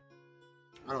for the.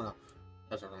 I don't know.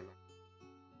 That's what I meant.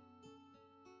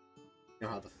 You know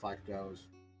how the fight goes.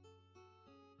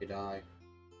 They die.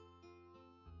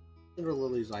 Cinder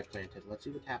lilies I planted. Let's see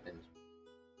what happens.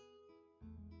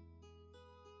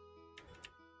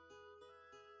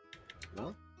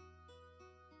 No?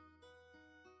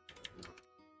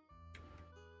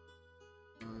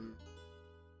 No.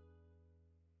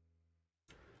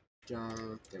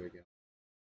 Jump. There we go.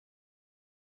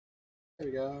 There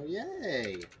we go.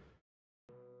 Yay!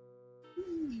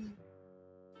 Whee.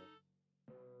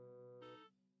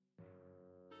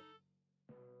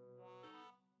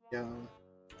 Go.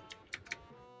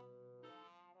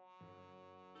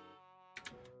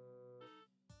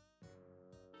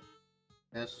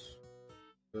 Yes.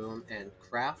 Boom. And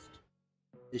craft.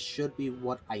 This should be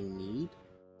what I need.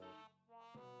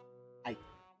 I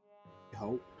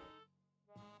hope.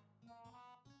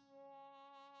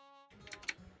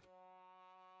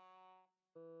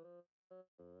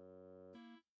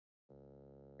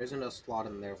 There isn't a slot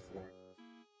in there for it.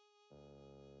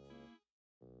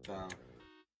 So, I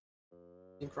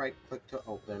think right click to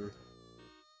open.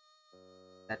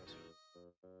 That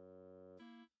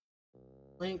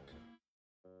link.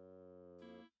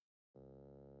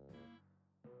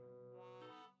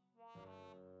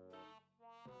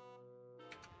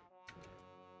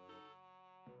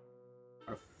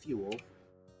 Or fuel.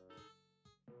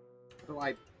 How do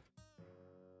I?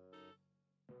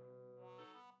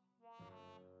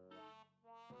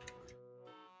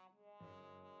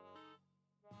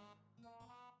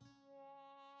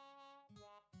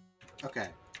 Okay,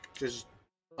 just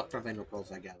Dr.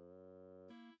 Vanderbilt's, I guess.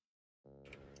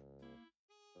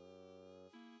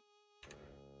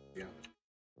 Yeah.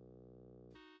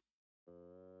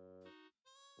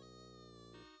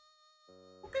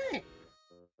 Okay.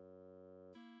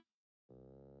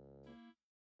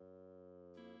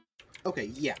 Okay,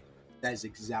 yeah. That is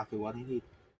exactly what I need.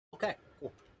 Okay,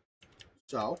 cool.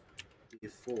 So,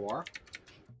 before,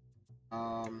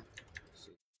 let's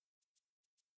see.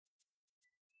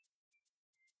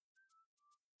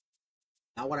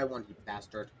 Not what I want, you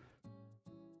bastard.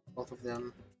 both of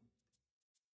them.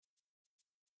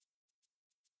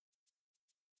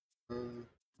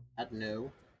 Add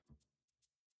no.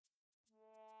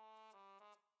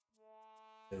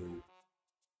 No.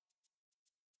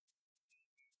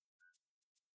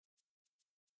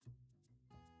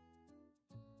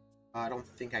 I don't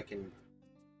think I can.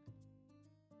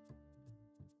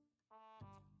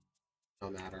 No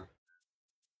matter.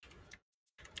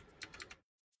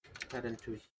 Head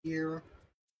into here.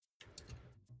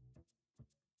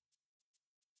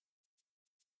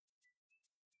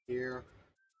 Here.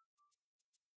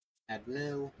 Add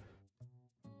new.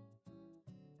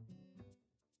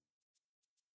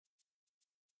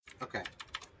 Okay.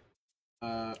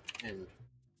 And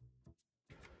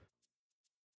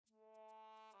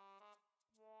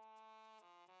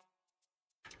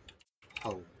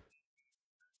home.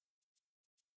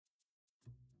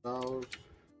 Those.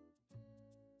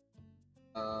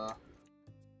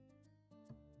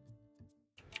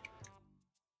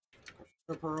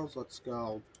 The pearls. Let's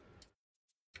go.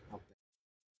 Up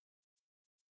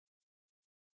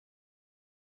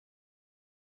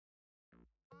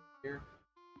here.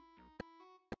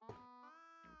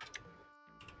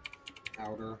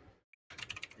 Outer.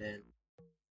 And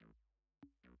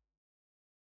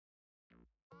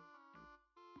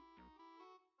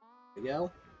there we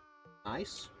go.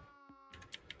 Nice.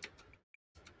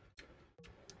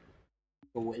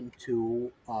 Go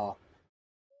into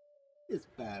it's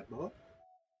bad, boy.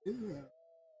 Yeah.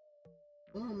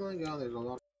 Oh my god, there's a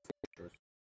lot of pictures.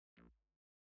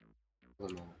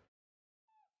 Them all.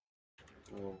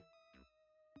 So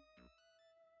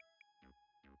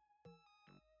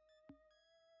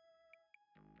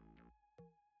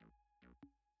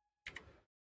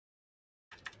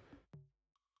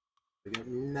we get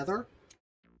another.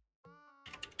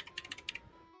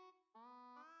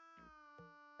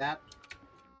 That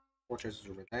fortress is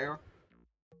over there.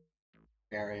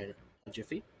 They're in a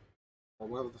jiffy. Or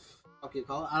whatever the fuck you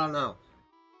call it. I don't know.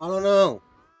 I don't know.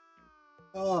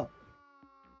 Oh.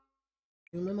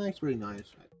 My mic's pretty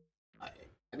nice.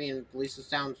 I mean, at least it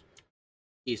sounds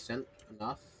decent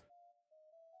enough.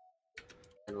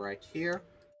 And right here.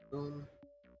 Boom.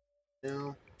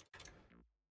 No.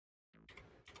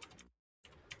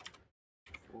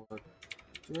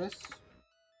 Fortress.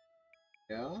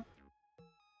 Go.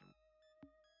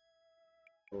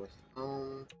 Go with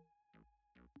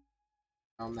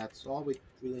that's all we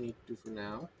really need to do for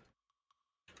now.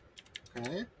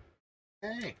 Okay.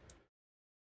 Okay.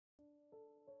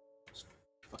 It's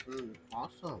fucking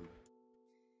awesome.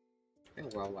 Okay,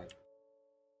 well, like,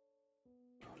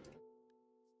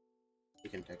 we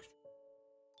can texture.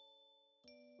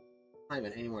 Not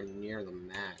even anywhere near the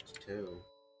max, too.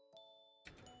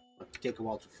 It'll take a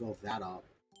while to fill that up.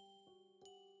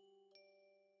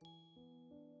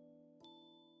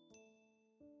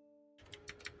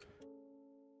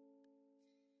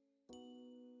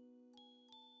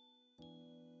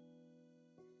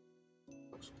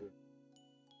 Looks cool.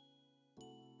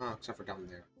 Oh, except for down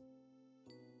there.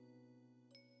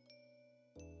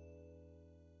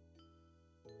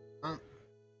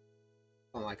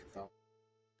 Don't like it though.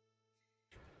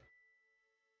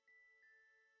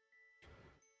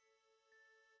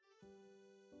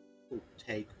 It'll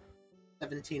take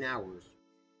 17 hours.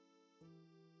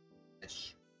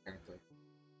 Ish, apparently.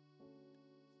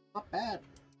 Not bad.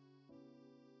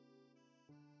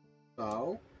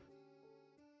 So,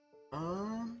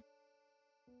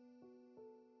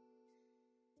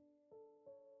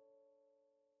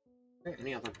 okay,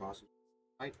 any other bosses?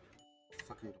 I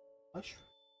fucking push.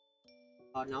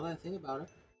 Now that I think about it,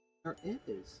 there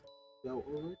is. Go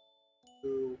over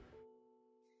to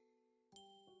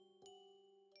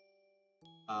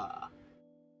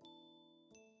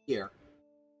here.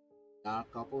 Got a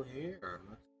couple here.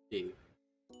 Let's see.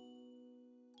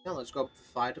 Now let's go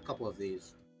fight a couple of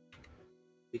these.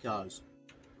 Because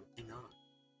why not?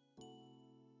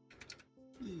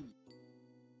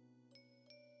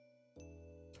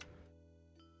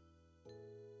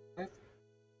 Okay.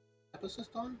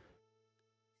 Assist on?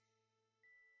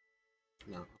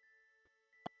 No.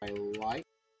 I like.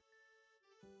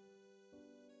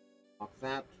 Off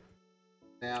that.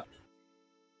 That.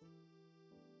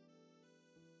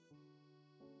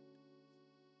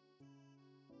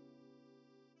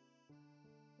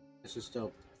 This is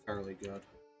still fairly good.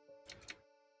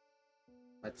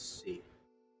 Let's see.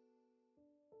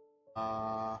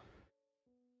 I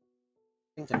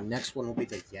think the next one will be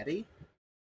the Yeti.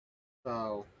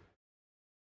 So,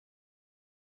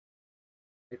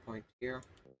 8 point here.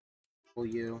 Will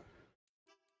you?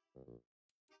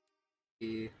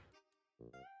 E.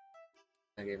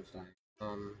 My game's dying.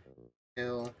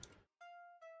 Kill.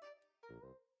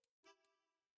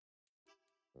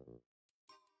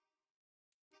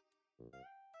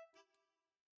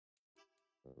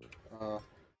 Uh,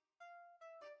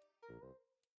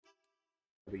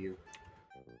 W.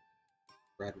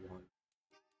 Red one.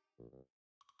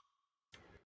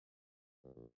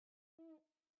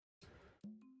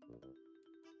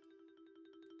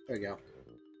 There we go.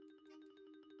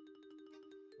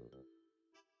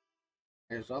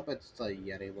 Here's up, it's the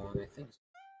Yeti one, I think.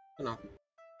 No.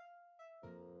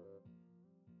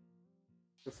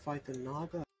 To fight the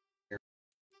Naga.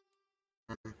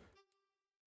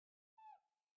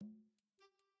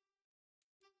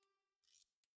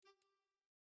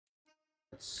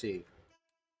 Let's see.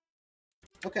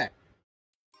 Okay.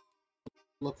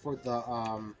 Look for the,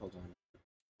 hold on.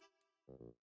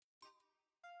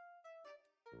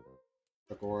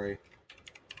 Category.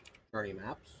 Journey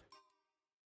maps.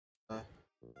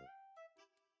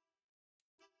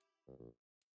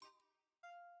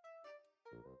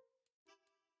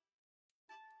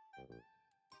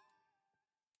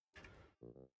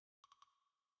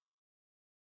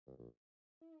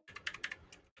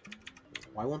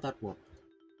 Why won't that work?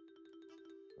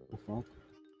 The fuck?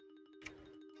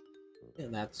 Yeah,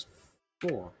 that's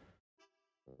 4.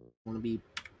 Wanna be...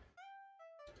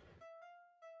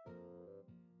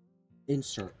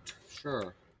 Insert.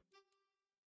 Sure.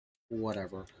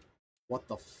 Whatever. What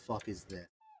the fuck is this?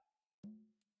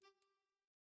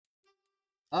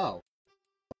 Oh.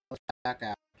 Let's back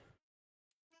out.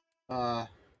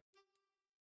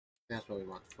 That's what we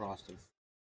want. Frosted. I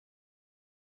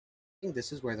think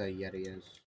this is where the Yeti is.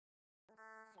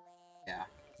 Yeah.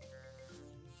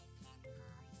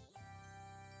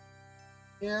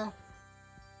 Yeah.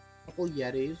 Couple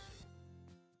Yetis.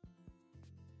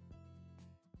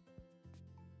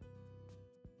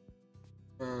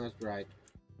 That's right.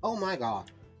 Oh my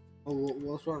god. Oh,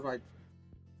 what sort of I...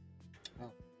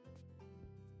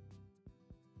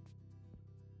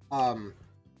 Oh.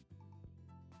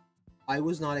 I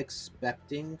was not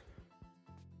expecting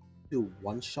to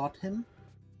one-shot him.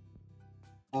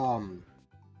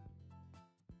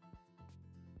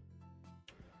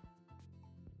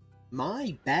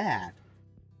 My bad.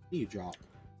 What do you drop?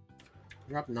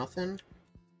 Drop nothing?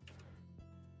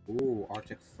 Ooh,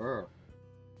 Arctic fur.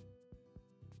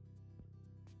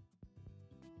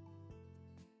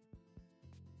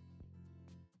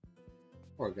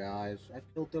 Poor guys. I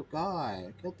killed their guy.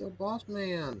 I killed their boss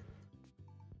man.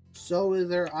 So is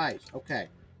their ice. Okay.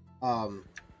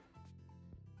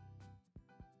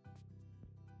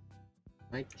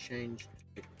 Might change.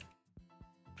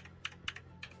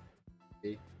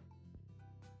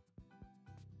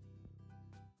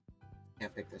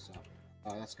 Can't pick this up.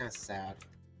 Oh, that's kind of sad.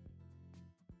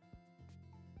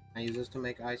 Can I use this to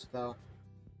make ice though?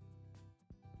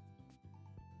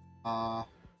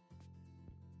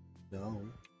 No.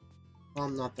 Well,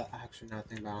 not the actually now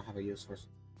thing, but I don't have a use for.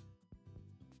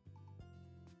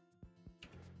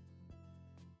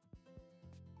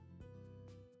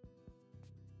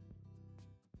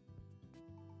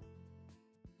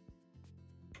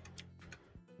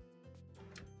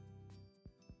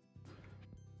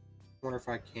 I wonder if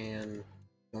I can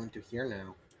go into here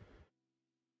now.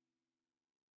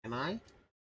 Can I?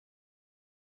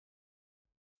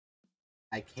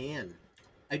 I can.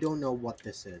 I don't know what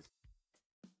this is.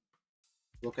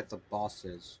 Look at the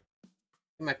bosses.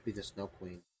 It might be the Snow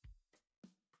Queen.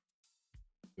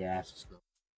 Yeah, it's the Snow.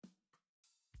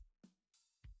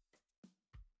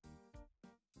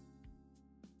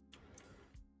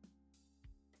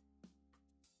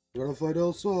 We're gonna fight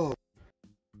Elsa!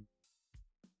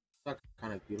 That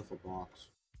kind of beautiful box.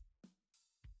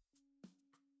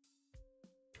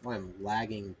 Oh, I'm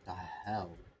lagging the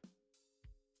hell.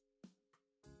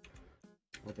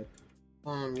 Okay.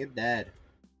 You're dead.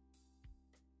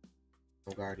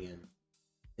 No Guardian.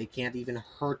 They can't even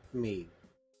hurt me.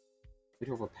 Bit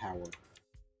overpowered.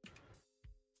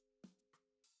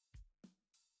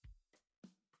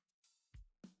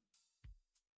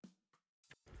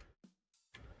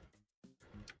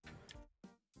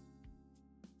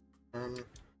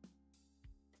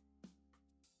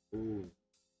 Ooh.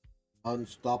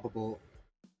 Unstoppable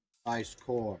Ice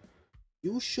Core.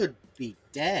 You should be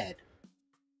dead.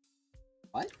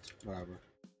 What? Whatever.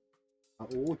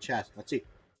 Ooh, chest. Let's see.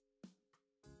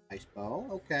 Ice bow.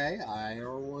 Okay.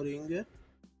 Ironwood ingot.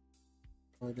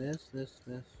 Oh, this.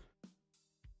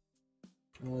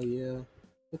 Oh, yeah.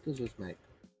 What does this make?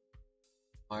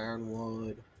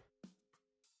 Ironwood.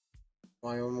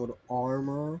 Ironwood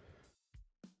armor.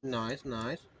 Nice.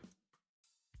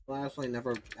 Well, I actually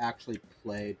never actually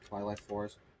played Twilight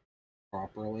Forest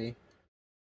properly.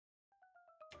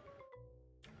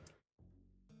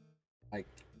 Like,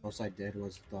 most I did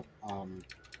was the,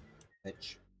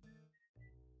 glitch.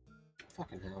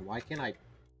 Fucking hell, why can't I...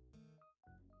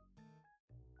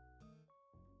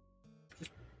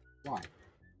 Why?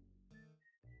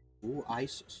 Ooh,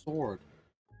 ice sword.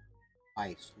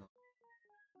 Ice. No.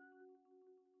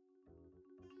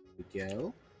 There we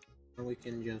go. And we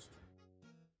can just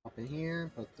hop in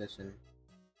here, put this in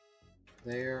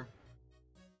there.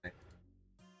 Okay.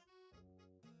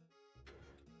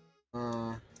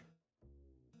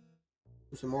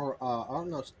 Some more, oh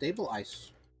no, stable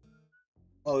ice.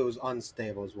 Oh, it was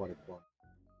unstable is what it was.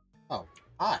 Oh,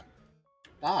 hi.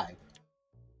 Die.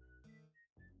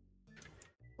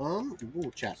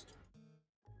 Ooh, chest.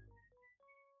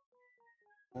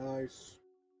 Nice.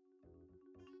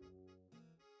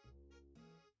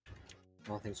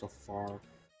 Nothing so far.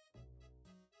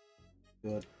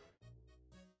 Good.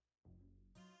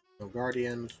 No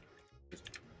guardians.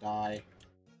 Just die.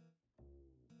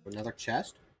 Another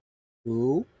chest?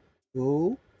 Ooh.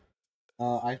 Ooh.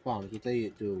 Ice bombs. What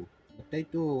they do? What they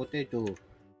do? What they do?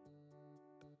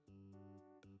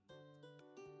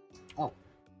 Oh.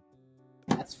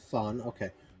 That's fun.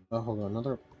 Okay. Hold on.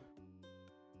 Another.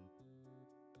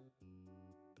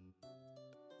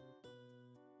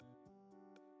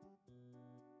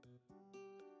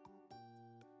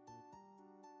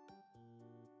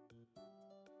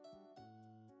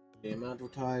 Damn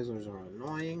advertisers are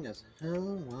annoying as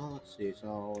hell. Well, let's see.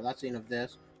 So that's the end of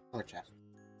this. Another chest.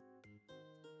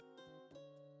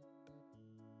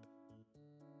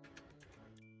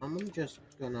 I'm just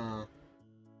gonna.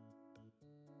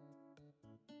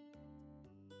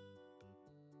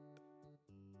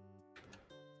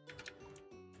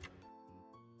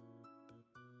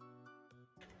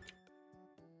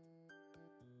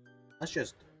 Let's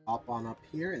just hop on up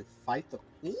here and fight the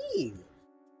queen!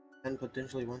 And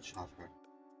potentially one-shot her.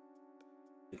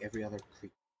 Like every other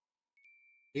creature.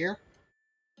 Here?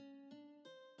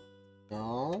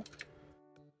 No.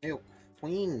 Hey,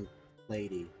 queen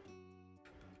lady.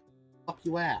 Fuck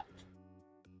you at.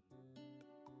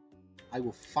 I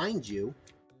will find you.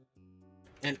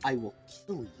 And I will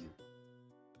kill you.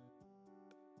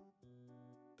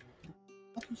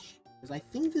 Because I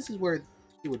think this is where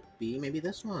she would be. Maybe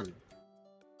this one.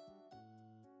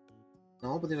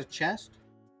 No, but there's a chest.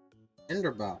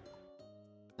 Enderbow.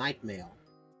 Nightmail.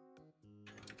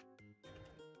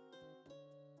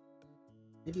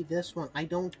 Maybe this one. I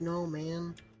don't know,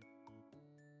 man.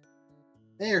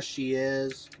 There she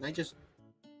is. Can I just...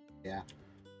 Yeah.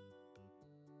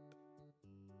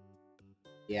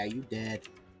 Yeah, you dead.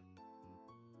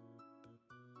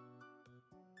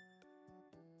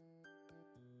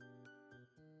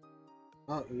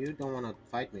 Oh, you don't want to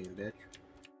fight me, bitch.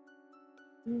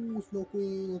 Ooh, Snow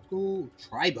Queen, let's go.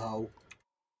 Tribo.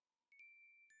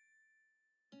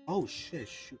 Oh, shit,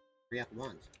 shoot. 3 at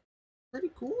once.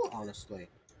 Pretty cool, honestly.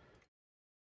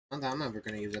 Not that I'm ever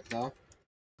gonna use it, though.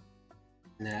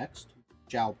 Next,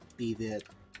 shall be the...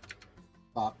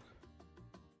 Fuck.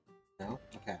 No?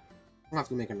 Okay. I'm gonna have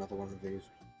to make another one of these.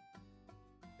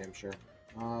 Okay, I'm sure.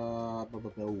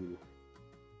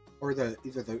 Or the,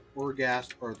 either the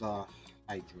Orghast or the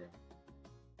Hydra.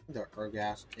 The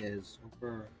Orghast is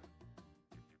over...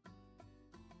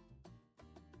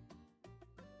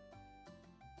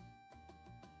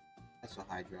 That's a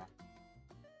Hydra.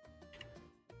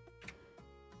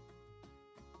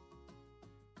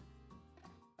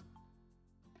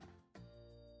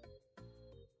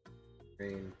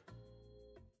 Green.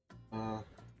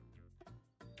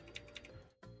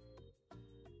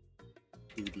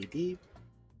 DDD.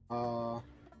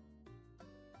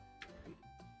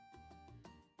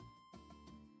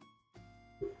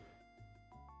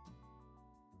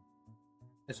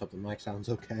 Just hope the mic sounds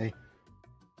okay.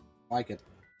 I like it.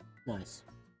 Nice.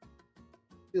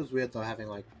 Feels weird though having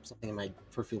like something in my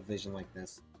peripheral vision like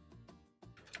this.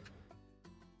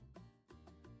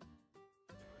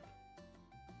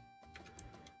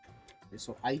 Okay,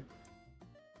 so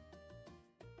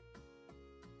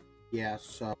yeah,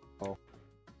 so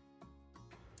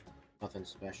nothing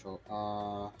special.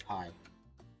 Hi.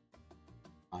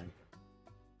 Hi.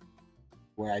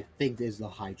 Where I think is the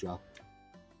Hydra.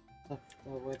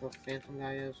 Where the Phantom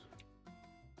guy is?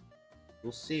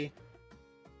 We'll see.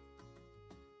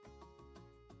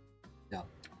 No.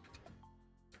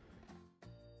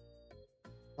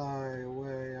 Fly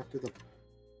away after the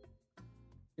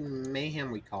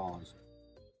mayhem we caused.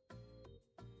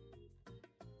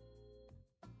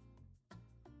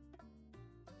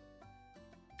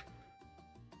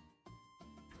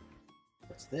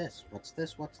 What's this? What's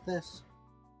this? What's this?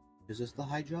 Is this the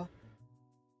Hydra?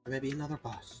 Or maybe another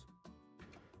boss?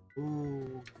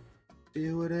 Ooh. See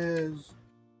who it is.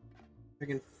 I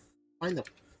can find the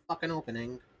fucking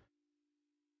opening.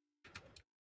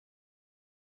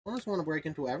 I just want to break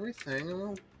into everything.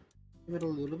 I'll give it a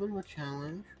little bit of a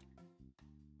challenge.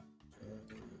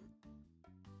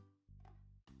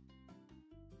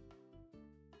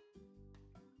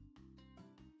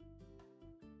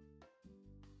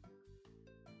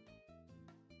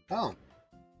 Oh.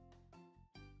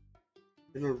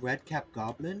 Little red cap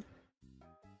goblin?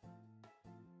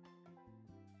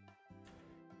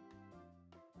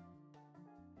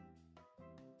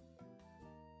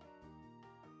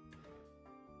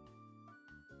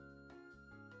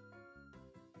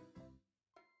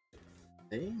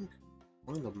 I think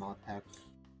one of the mod packs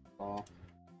saw.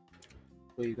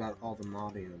 So you got all the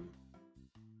modium.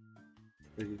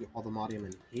 So you get all the modium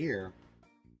in here.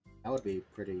 That would be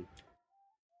pretty.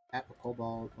 Apple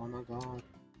cobalt. Oh my god.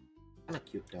 Kind of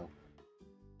cute though.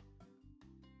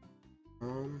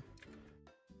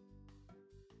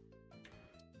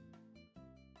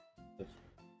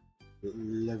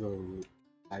 Level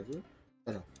 5?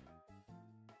 Oh no.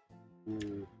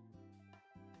 Ooh.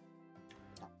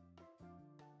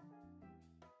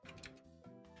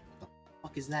 The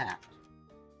fuck is that?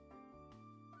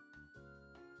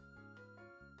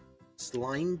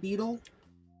 Slime beetle?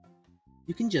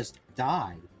 You can just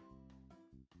die.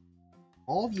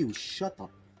 All of you, shut the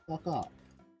fuck up.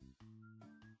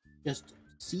 Just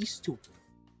cease to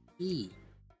be.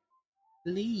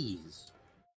 Please.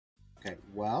 Okay,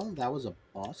 well, that was a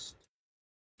bust.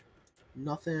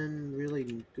 Nothing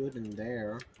really good in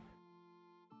there.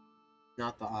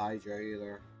 Not the Hydra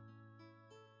either.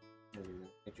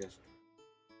 I just...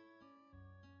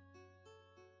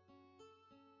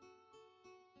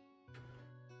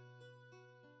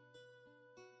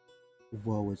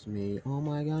 Woe is me. Oh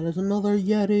my god, there's another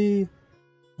Yeti!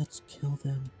 Let's kill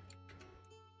them.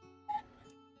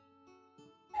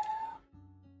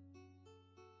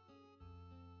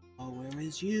 Oh, where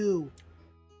is you?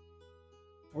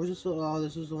 Or is this... Oh,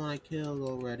 this is the one I killed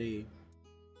already.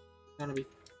 You're gonna be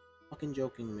fucking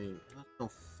joking me. That's no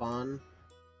fun.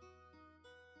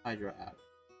 Hydra app.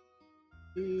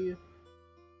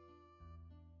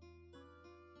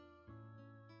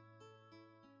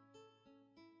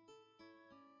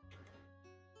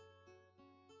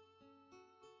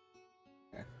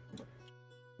 Okay.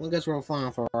 Well, I guess we're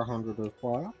flying for our 100th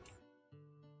player.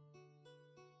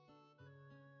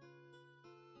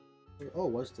 Oh,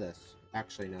 what's this?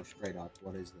 Actually, no, straight up.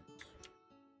 What is this?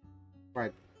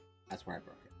 Right. That's where I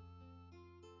broke it.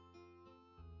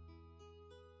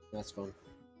 That's fun.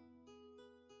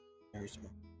 Very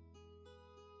small.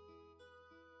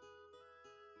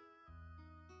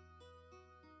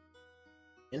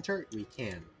 Enter? We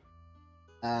can.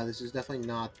 This is definitely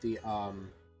not the,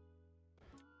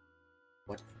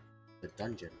 what? The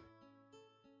dungeon.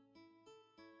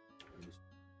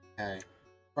 Okay.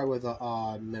 Probably where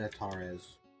the, Minotaur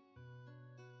is.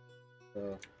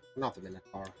 Not the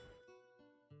Minotaur.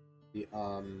 The,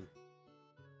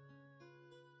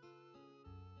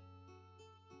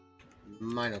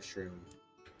 Minoshroom.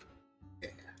 Yeah.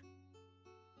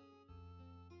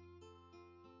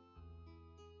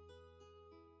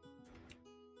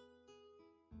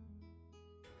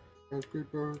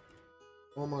 Creeper.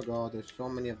 Oh my god, there's so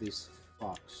many of these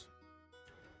fucks.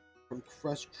 From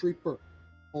Crest Creeper.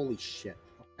 Holy shit.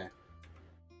 Okay.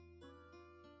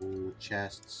 Ooh,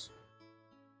 chests.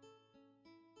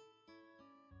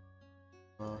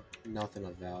 Nothing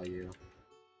of value.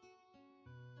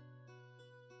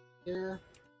 Here.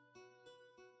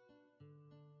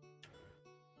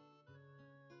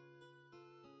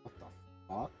 What the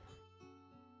fuck?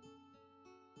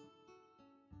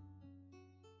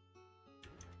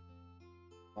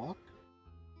 Fuck?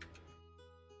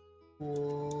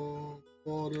 Oh,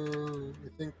 water. I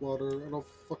think water. I don't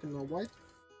fucking know why.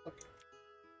 Fuck.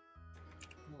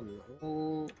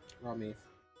 Oh, raw meat.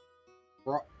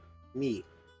 Raw meat.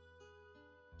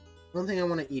 I don't think I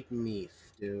want to eat meat,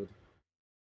 dude.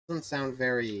 Doesn't sound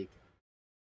very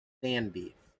sand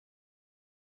beef.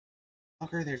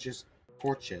 Fucker, they're just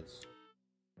torches.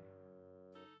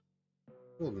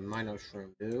 Ooh,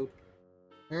 Minoshroom, dude.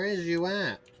 Where is you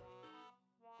at?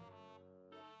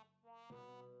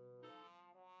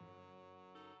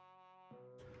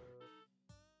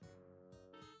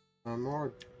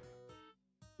 More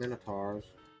Minotaurs.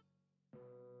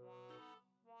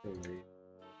 Really.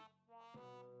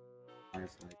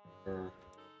 Firefly. Sure.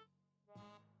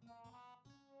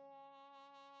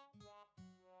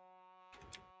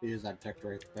 Use that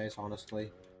decorate the base, honestly.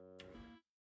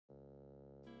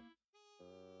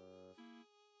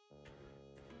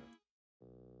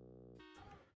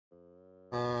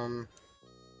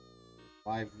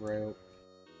 Five rope.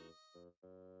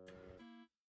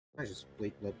 I just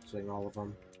bleep blitzing all of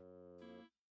them.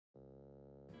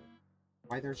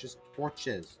 Why there's just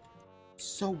torches?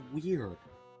 So weird.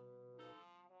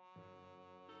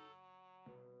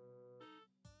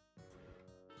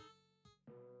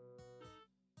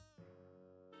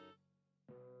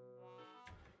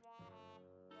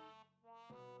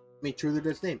 I mean, true to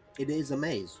its name, it is a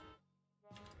maze.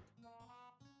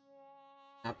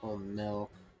 Apple,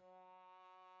 milk,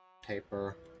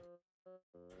 paper.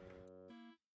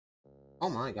 Oh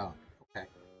my god. Okay.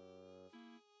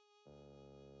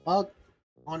 Bug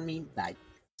on me that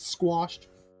squashed.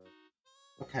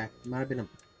 Okay, might have been a.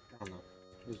 I don't know.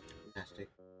 It was nasty.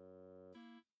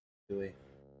 Gooey.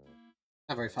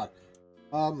 Not very fun.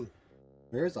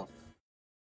 Where's a.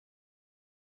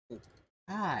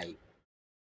 Hi.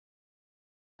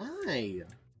 Hi.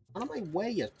 Out of my way,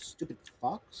 you stupid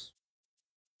fucks.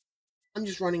 I'm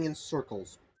just running in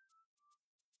circles.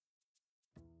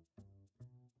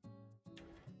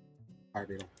 Fire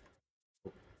beetle.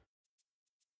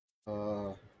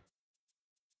 Uh.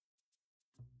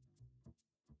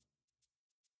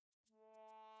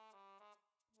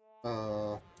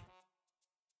 Uh.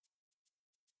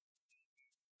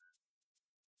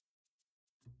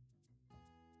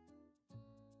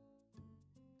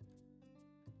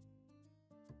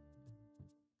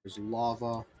 There's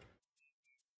lava.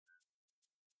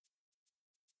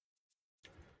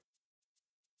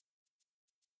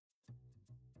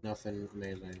 Nothing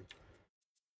amazing.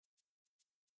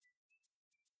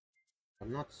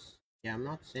 I'm not. Yeah, I'm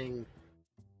not seeing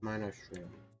minor shrimp.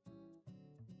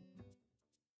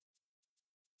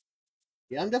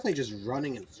 Yeah, I'm definitely just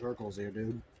running in circles here,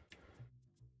 dude.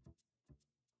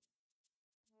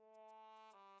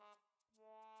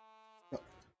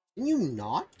 Can you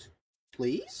not?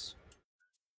 Please?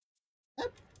 That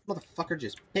motherfucker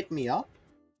just picked me up?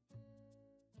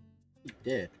 He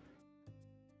did.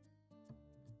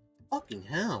 Fucking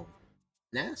hell.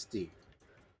 Nasty.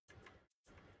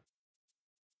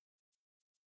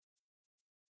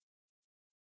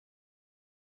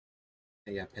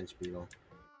 Hey, yeah, pinch beetle.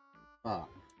 Fuck.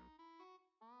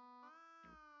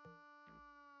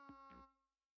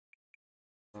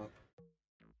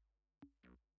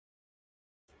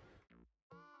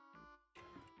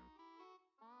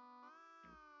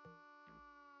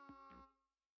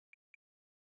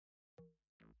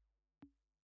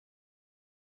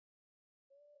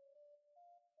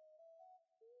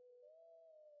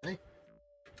 Hey.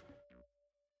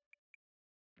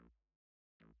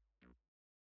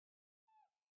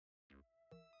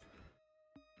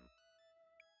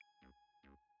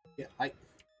 Yeah,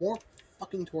 more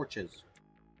fucking torches.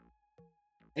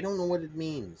 I don't know what it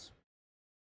means.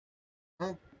 I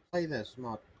don't play this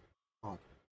mod.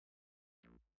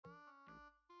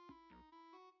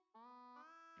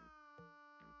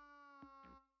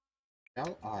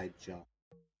 Shall I just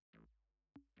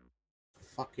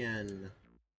fucking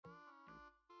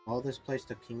all this place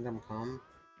to Kingdom Come?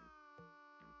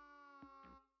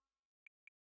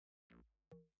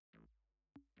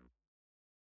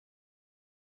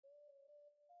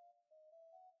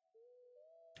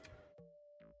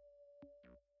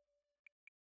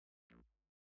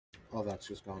 Oh, that's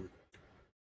just gone.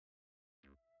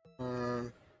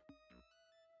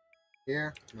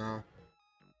 Here? No.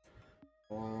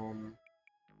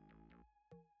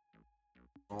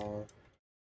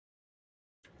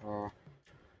 Oh.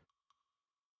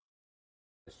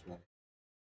 This way.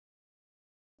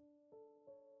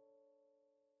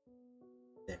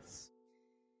 This.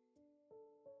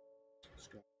 Let's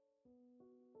go.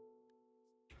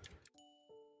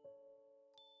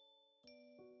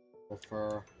 Go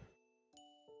for.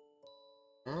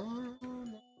 Not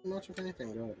much of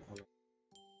anything good.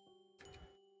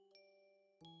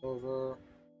 Silver,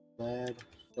 lead,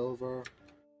 silver.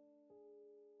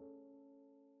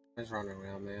 I was running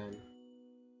around, man.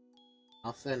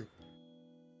 Nothing.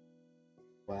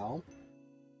 Well,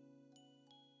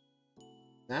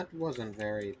 that wasn't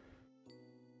very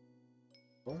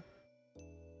cool.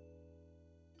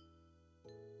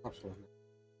 Absolutely.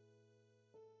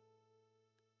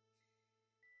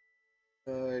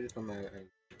 I just put my okay.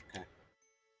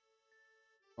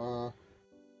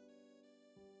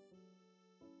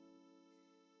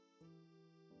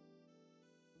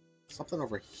 Something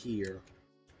over here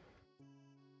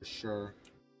for sure.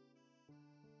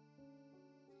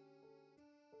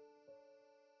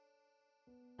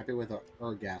 Happy where the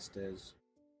Ergast is.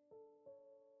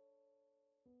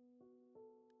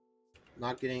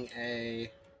 Not getting a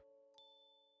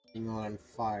thing on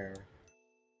fire.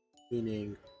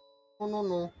 Meaning, oh no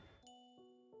no.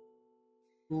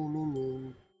 No no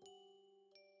no.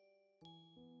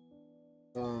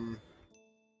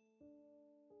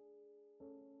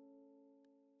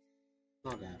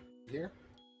 Not that. Here?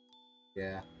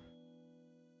 Yeah.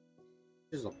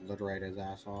 Just obliterate his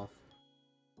ass off.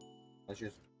 Let's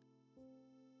just.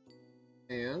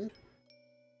 And.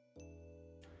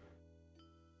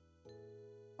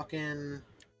 Fucking.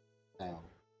 Hell.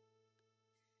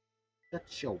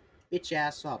 Shut your bitch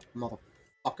ass up,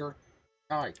 motherfucker.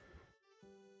 Die.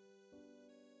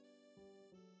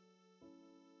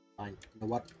 Fine. You know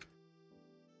what?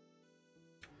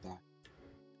 Die.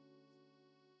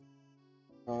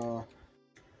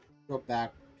 Go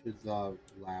back to the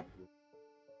lab.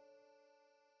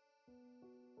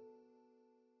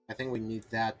 I think we need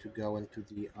that to go into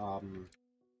the,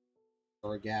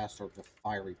 or gas or the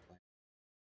fiery place.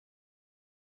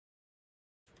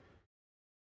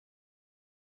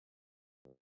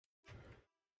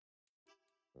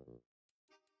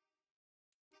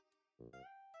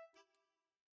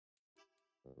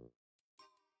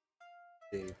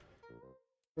 See.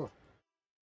 Oh.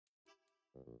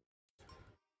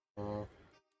 Uh,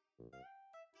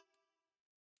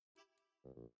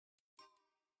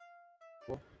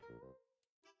 what?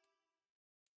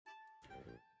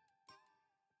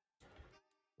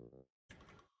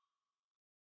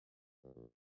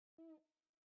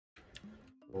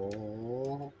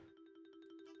 Oh.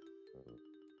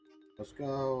 Let's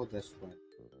go this way.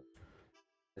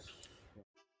 This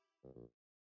way.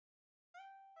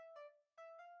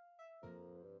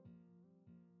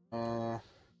 Uh.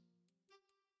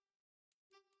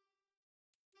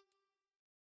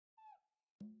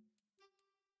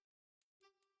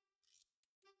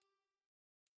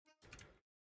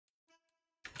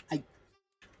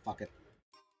 Fuck it.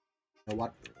 You know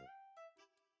what?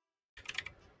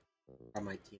 Grab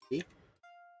my TV.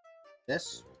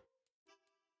 This.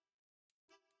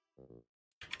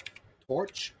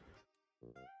 Torch.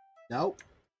 No.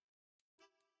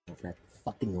 Go for that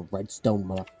fucking redstone,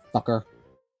 motherfucker.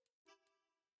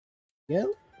 Yeah?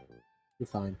 You're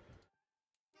fine.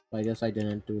 I guess I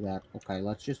didn't do that. Okay,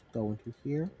 let's just go into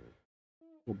here.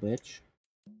 Little bitch.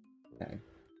 Okay.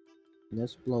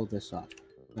 Let's blow this up.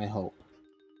 I hope.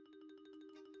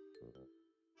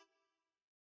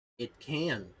 It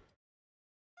can.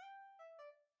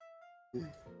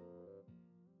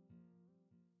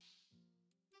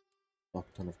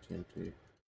 Fuck ton of TNT.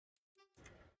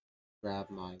 Grab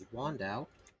my wand out.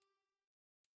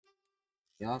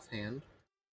 The offhand.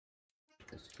 Put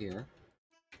this here.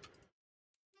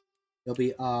 It'll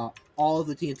be all of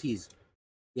the TNTs.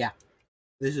 Yeah.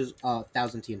 This is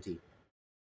 1,000 TNT.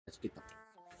 Let's get the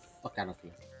fuck out of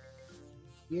here.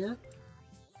 Here.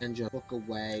 And just look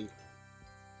away.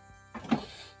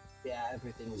 Yeah,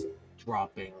 everything's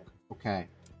dropping. Okay.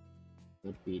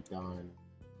 Could be done.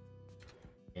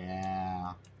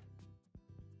 Yeah.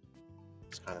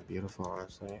 It's kind of beautiful,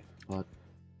 honestly. But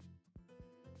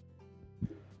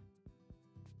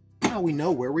now we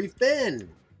know where we've been.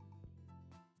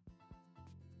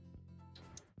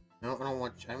 No, I don't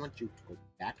want you. I want you to go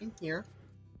back in here.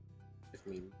 Give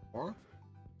me more.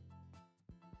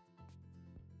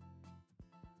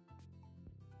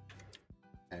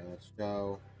 Okay, let's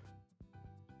go.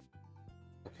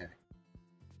 Okay.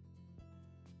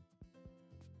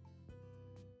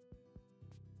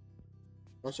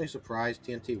 Don't say surprise,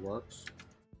 TNT works.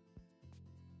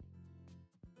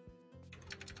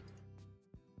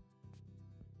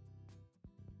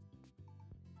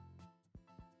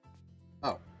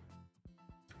 Oh.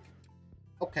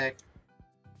 Okay.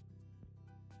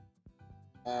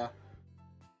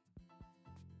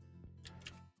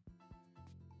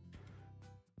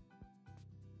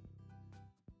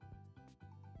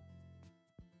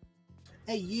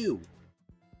 Hey, you!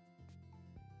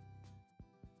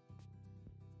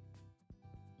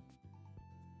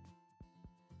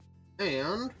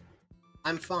 And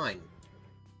I'm fine.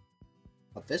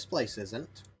 But this place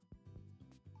isn't.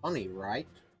 Funny, right?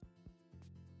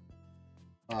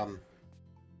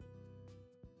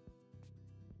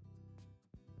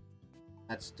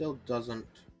 That still doesn't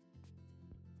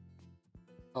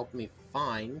help me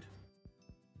find.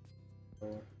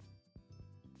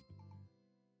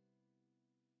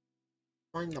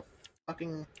 Find the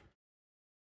fucking...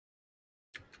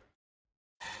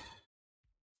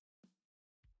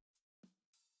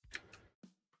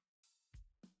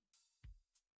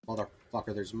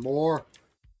 Motherfucker, there's more!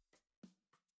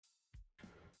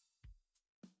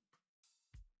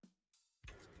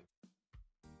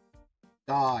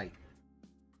 Die!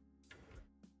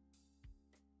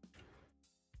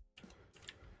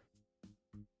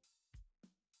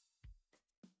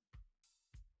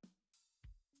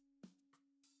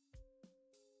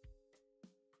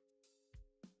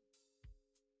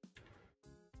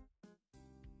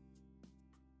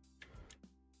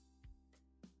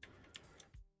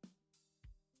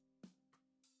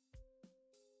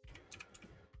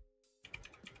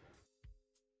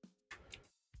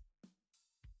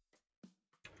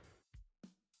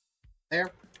 There.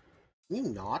 Can you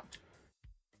not?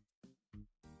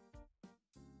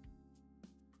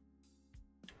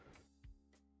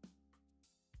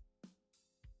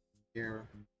 Here.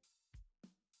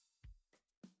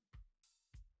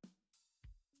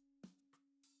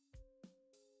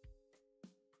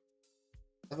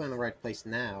 I'm in the right place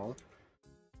now.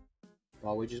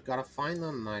 Well, we just gotta find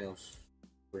the Mino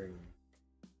Spring.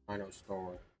 Mino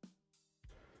Store.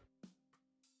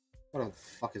 What the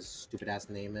fuck his stupid ass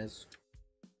name is.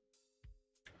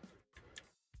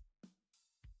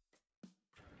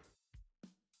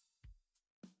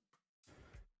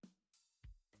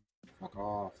 Fuck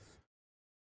off.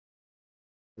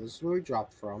 This is where we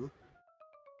dropped from.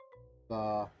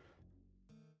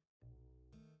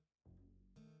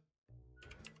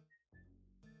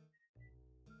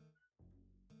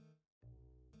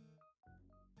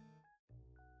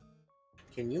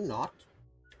 Can you not?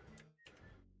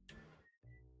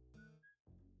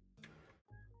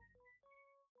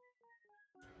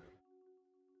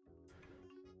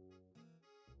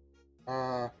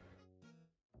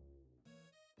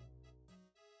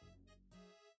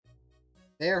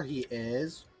 There he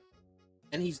is.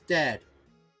 And he's dead.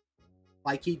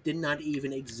 Like he did not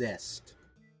even exist.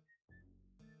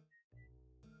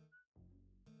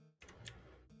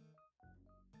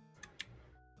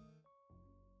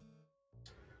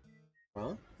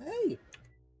 Well, hey.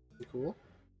 Pretty cool.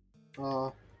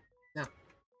 Now.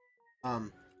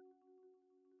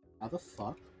 How the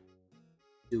fuck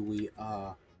do we,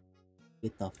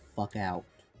 get the fuck out?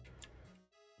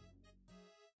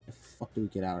 The fuck do we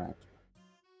get out at?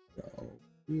 So,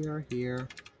 we are here.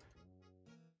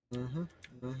 Right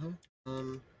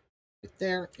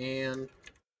there, and...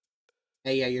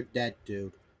 Hey, yeah, you're dead,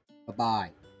 dude.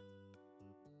 Bye-bye.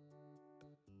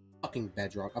 Fucking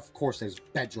bedrock. Of course there's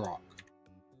bedrock.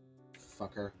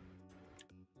 Fucker.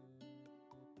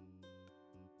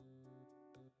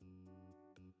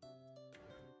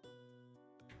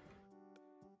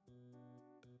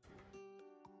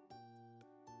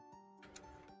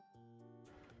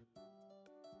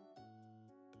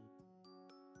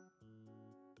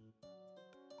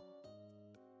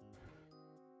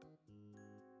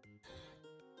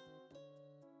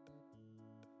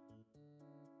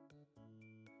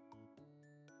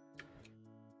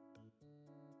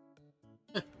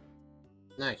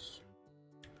 Nice.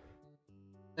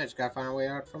 I just gotta find a way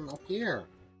out from up here.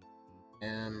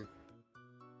 And...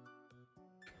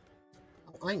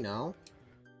 Oh, I know.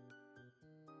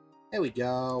 There we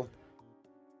go.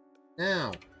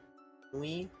 Now.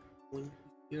 We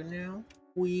here now?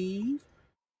 Please?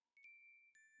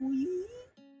 Please?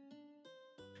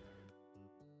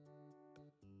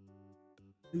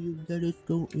 Will you let us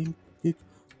go into this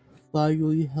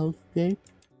fiery hellscape?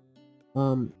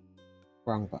 Wrong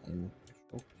button.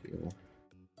 Okay.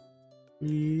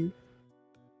 Please?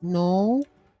 No?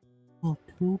 Oh,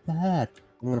 too bad.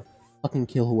 I'm gonna fucking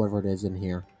kill whoever it is in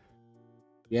here.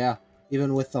 Yeah,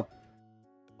 even with the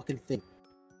fucking thing.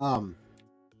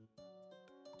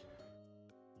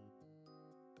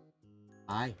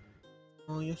 Hi.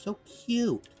 Oh, you're so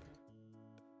cute.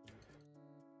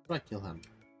 How do I kill him?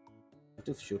 I have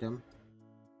to shoot him?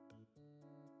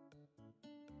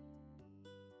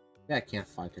 Yeah, I can't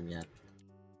fight him yet.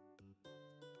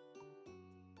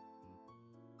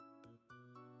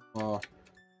 Oh,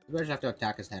 we just have to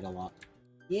attack his head a lot.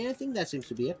 Yeah, I think that seems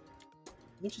to be it.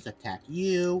 Let me just attack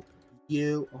you.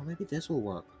 You. Oh, maybe this will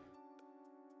work.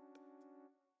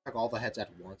 Attack all the heads at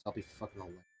once. I'll be fucking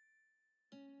away.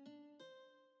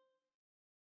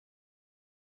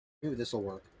 Maybe this will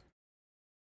work.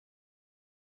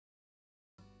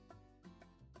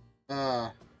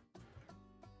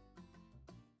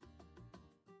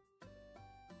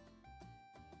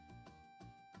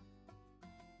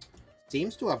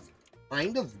 Seems to have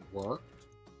kind of worked.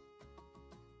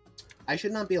 I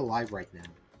should not be alive right now.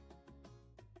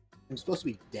 I'm supposed to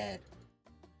be dead.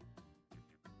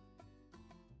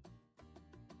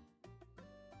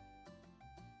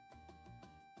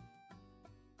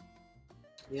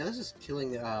 Yeah, this is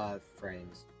killing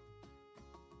frames.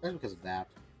 That's because of that.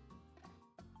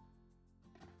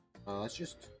 Let's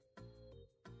just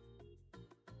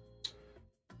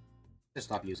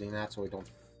stop using that so we don't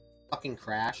fucking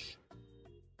crash.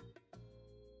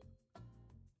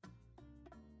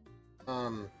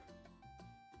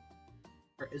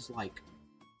 There is like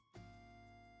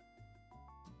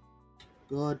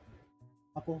good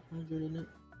couple hundred in it,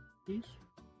 please.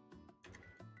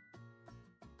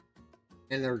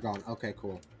 And they're gone. Okay,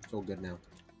 cool. It's all good now.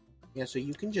 Yeah, so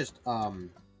you can just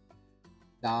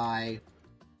die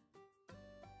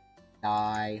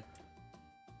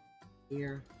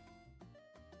here.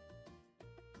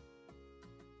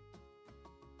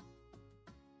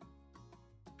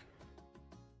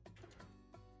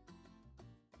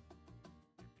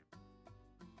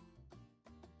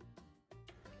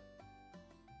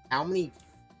 How many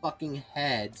fucking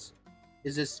heads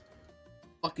is this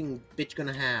fucking bitch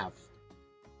gonna have?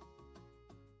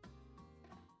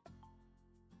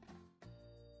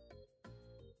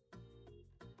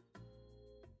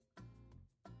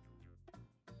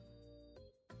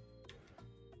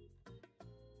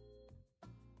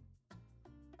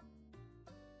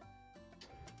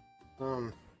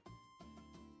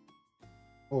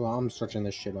 Hold on, I'm searching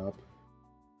this shit up.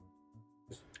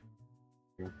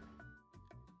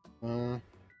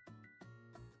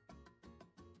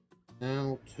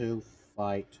 How to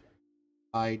fight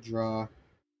Hydra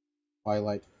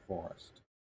Twilight Forest.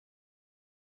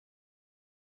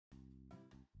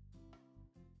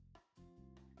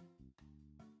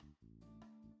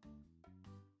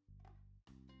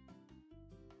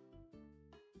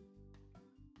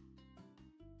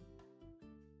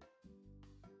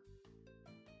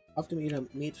 I have to eat a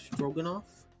meat stroganoff?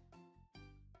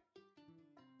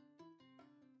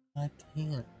 I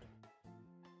can't.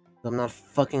 I'm not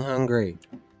fucking hungry.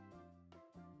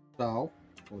 So,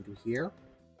 go to here.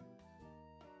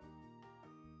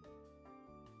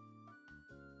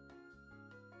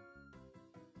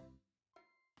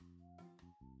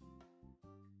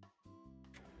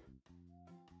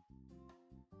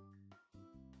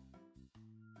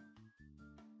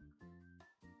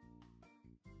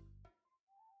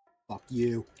 Fuck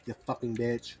you, you fucking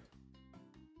bitch.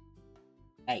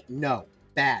 Hey, no.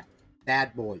 Bad.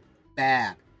 Bad boy.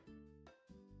 Bad.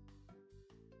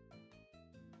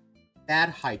 Bad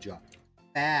Hydra.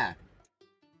 Bad.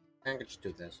 I can just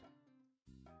do this.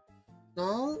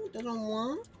 No, it doesn't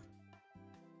work.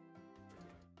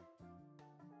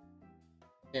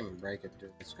 Can't even break it,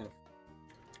 dude. It's gonna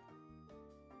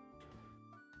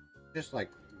just like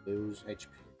lose HP.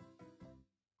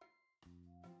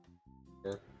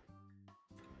 Sure.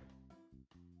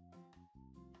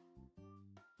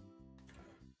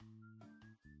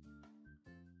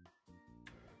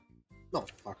 No,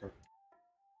 fucker.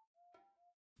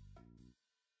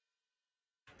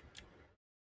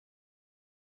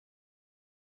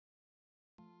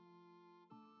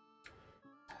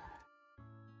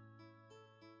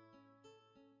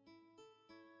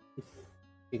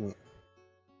 Fucking.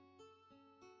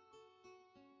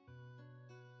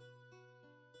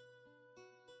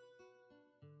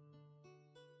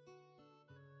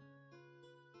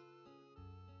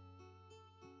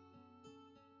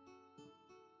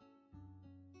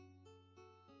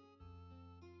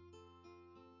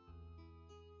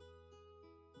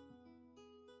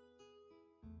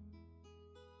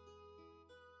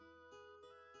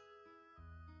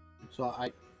 So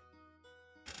I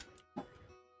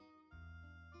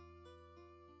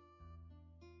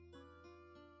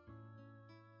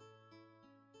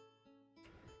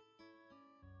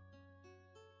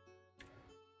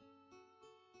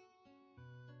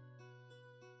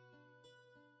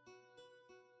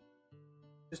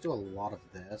just do a lot of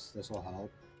this. This will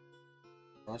help.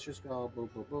 Let's just go boop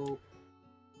boop boop.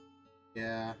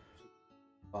 Yeah.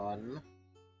 Fun.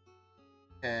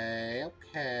 Okay,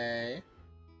 okay.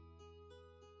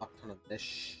 Fuck ton of this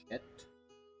shit.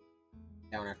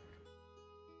 Down it.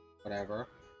 Whatever.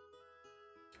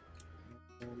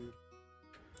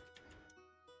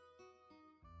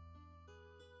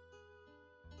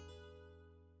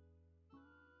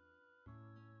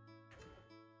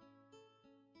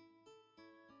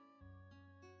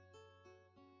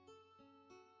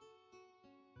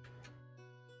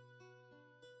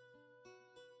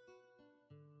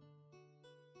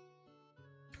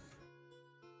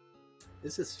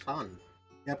 This is fun.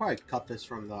 Yeah, I'll probably cut this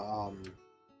from the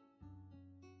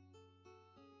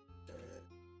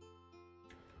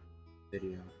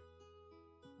video.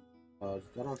 I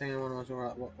don't think anyone wants to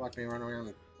watch me run around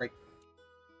and break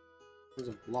tons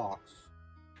of blocks.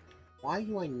 Why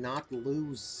do I not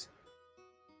lose?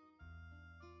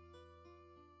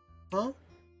 Huh?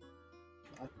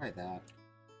 I'll try that.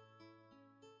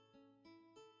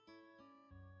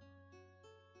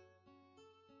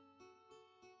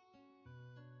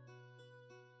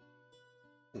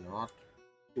 Not.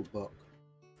 Do book.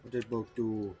 What did book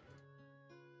do?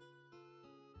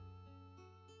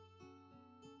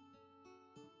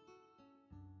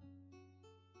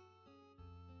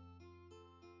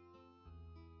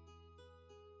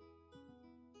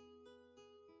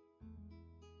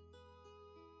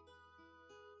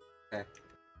 Okay.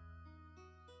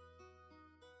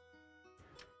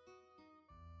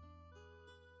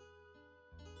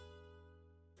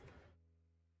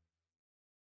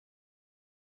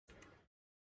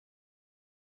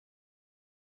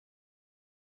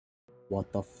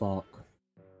 What the fuck?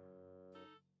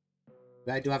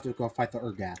 I do have to go fight the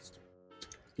Ergast.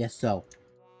 Guess so.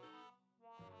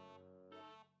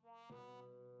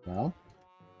 Well,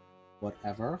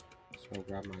 whatever. So I'll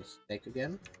grab my steak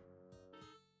again.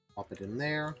 Pop it in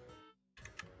there.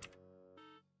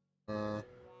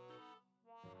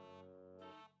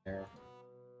 There.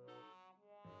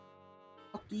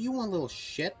 What do you want, little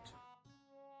shit?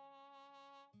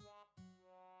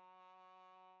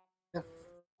 The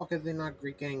fuck is they not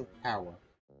regaining power?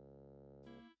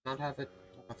 Not have it.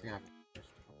 Nothing have it.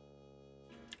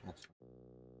 That's fine.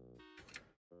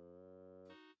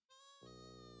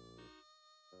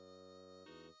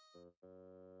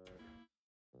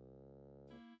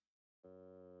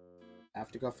 I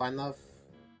have to go fight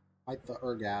the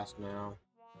Urghast now.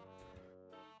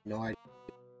 No idea.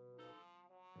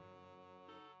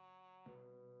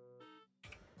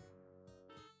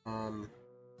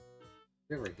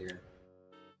 Over here.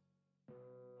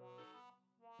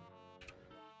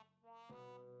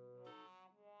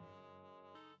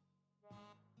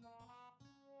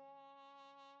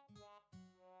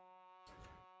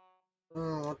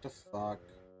 Oh, what the fuck?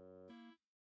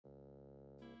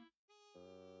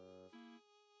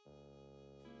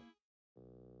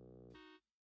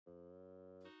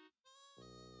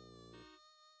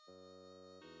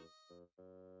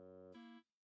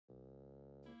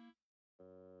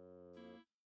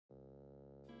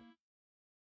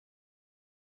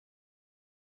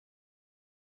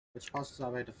 Which bosses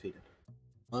have I defeated?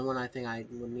 Only one I think I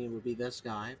would need would be this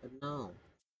guy, but no.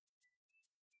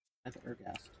 At the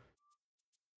Urghast.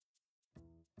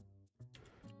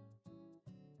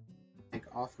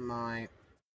 Take off my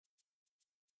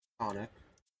tonic.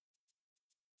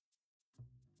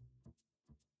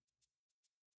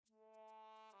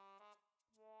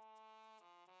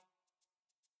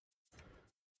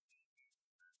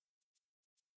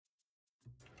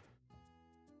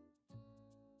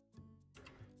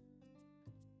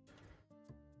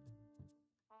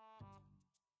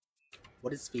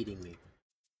 What is feeding me?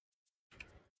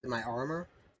 Is my armor?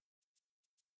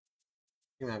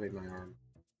 I think that might be my armor.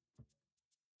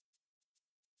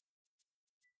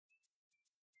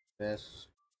 This.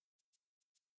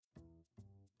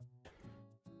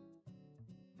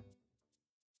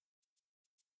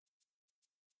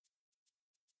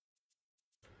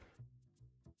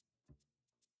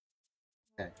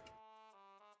 Okay.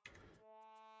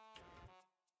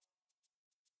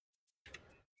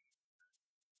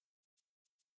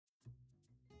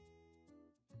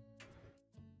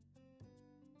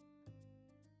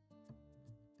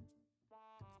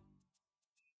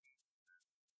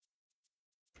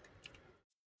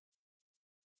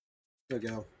 There we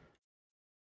go.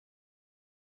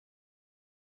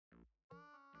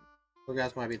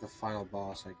 Urghast might be the final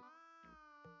boss, I guess.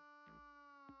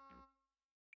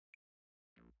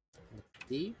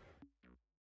 D?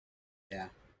 Yeah.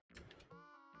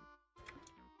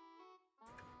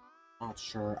 Not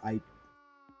sure. I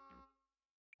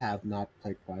have not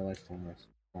played Twilight Forest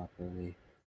properly,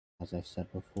 as I've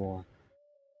said before.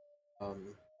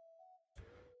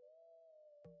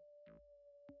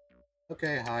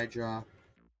 Okay, Hydra.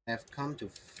 I have come to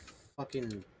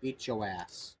fucking beat your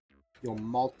ass. You're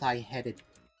multi-headed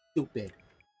stupid.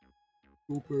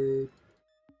 Stupid.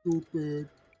 Stupid.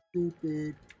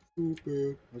 Stupid.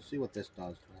 Stupid. Let's see what this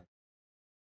does.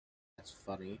 That's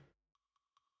funny.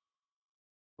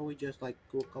 Can we just like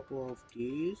do a couple of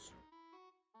these?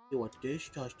 See what this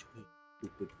does to me.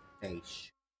 Stupid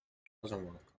face. Doesn't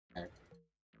work. Okay.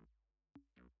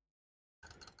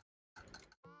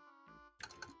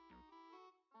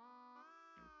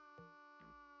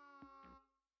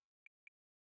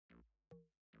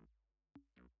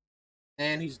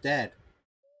 And he's dead.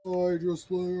 Hydra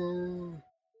Slayer.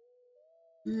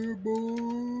 Yeah,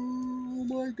 oh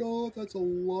my god, that's a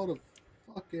lot of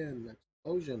fucking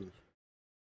explosions.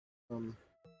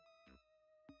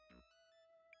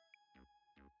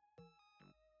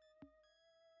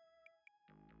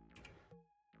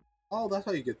 Oh, that's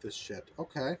how you get this shit.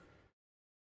 Okay.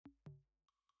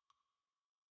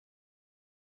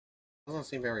 Doesn't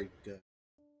seem very good,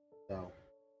 though.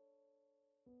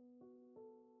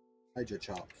 Hydra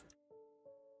chops.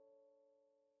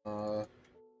 Why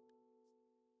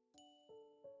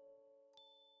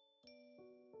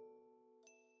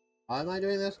am I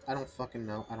doing this? I don't fucking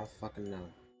know. I don't fucking know.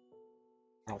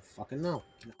 I don't fucking know.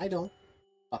 I don't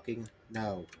fucking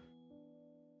know.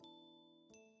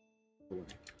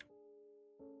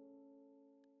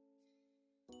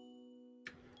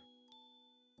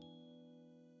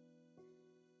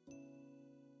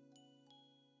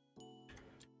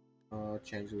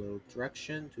 Change a little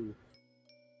direction to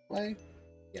play.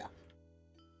 Yeah.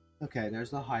 Okay,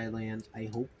 there's the Highlands. I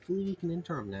hopefully we can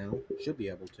enter them now. Should be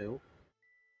able to.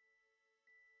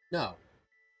 No.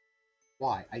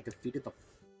 Why? I defeated the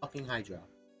Fucking Hydra.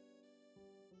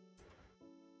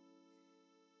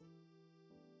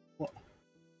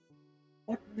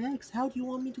 What next? How do you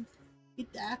want me to get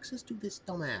access to this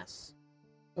dumbass?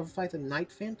 Ever fight the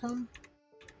Night Phantom?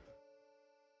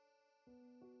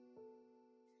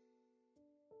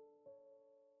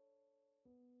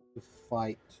 To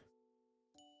fight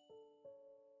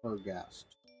Ergast.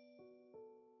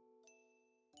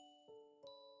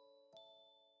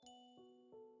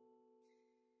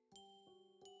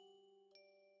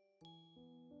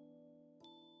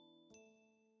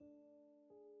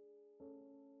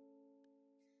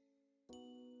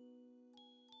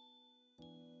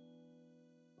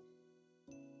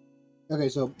 Okay,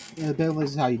 so this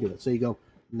is how you do it. So you go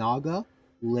Naga,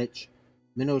 Lich,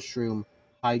 Minnow Shroom,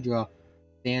 Hydra,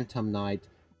 Phantom Knight,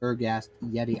 Ergast,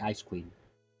 Yeti, Ice Queen.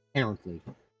 Apparently.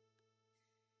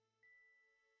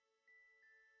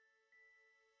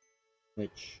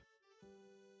 Which...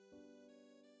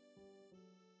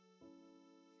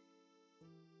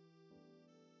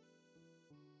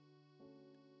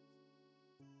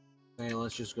 Okay,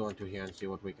 let's just go into here and see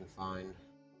what we can find.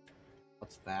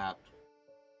 What's that?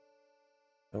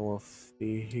 It will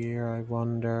be here, I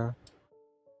wonder.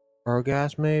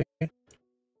 Ergast, maybe?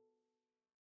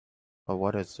 Oh,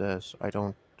 what is this? I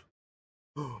don't...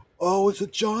 Oh, it's a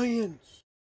giant!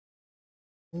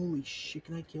 Holy shit,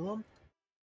 can I kill him?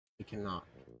 I cannot.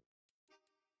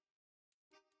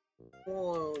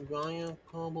 Oh, giant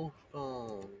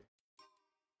cobblestone.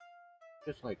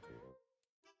 Just like...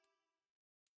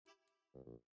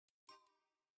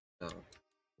 No.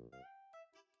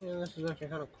 Yeah, this is actually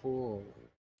kind of cool.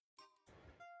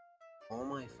 Oh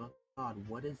my fucking god,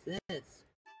 what is this?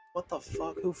 What the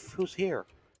fuck? Who's here?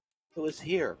 Who is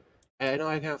here? I know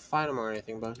I can't find him or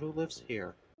anything, but who lives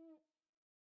here?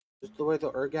 Is this the way the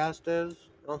Ergast is?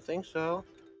 I don't think so.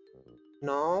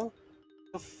 No?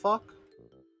 The fuck?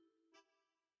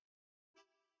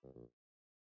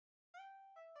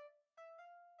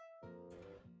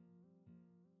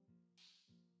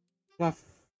 God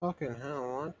fucking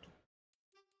hell, what?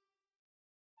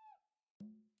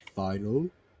 Final?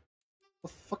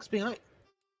 What the fuck's behind?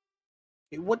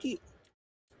 Hey, what do you...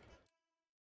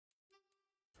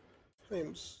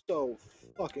 I'm so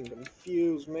fucking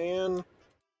confused, man.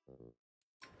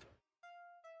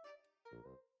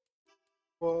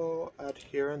 Whoa,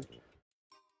 adherent.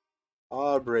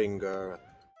 Harbinger.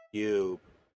 You.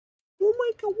 Oh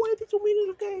my god, why did you mean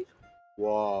it okay?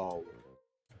 Wow.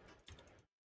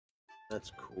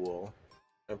 That's cool.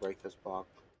 Can I break this block?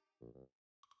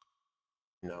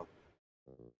 No.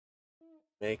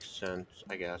 Makes sense,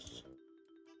 I guess.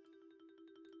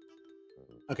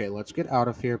 Okay, let's get out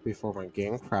of here before my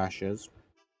game crashes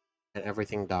and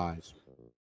everything dies.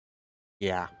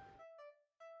 Yeah.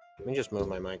 Let me just move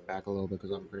my mic back a little bit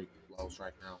because I'm pretty close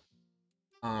right now.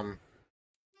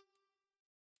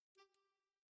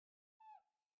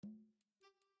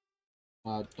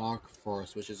 Dark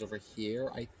Forest, which is over here,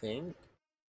 I think.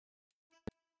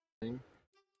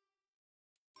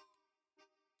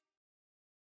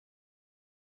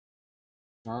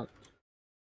 Dark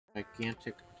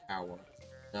Gigantic Tower.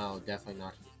 No, definitely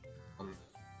not.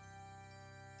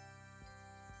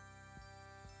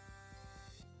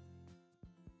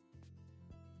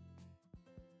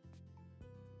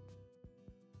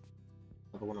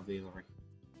 Another one of these over here.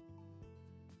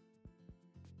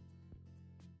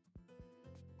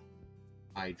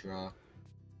 Hydra.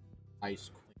 Ice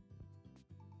Queen.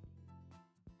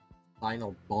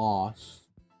 Final boss.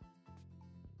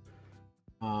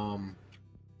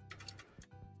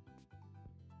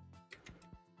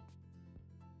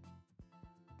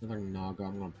 Another Naga.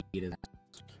 I'm gonna beat his ass.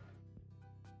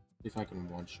 See if I can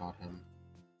one-shot him.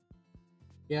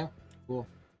 Yeah, cool.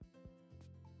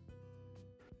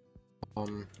 I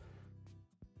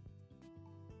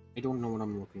don't know what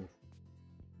I'm looking for.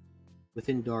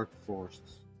 Within dark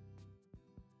forests.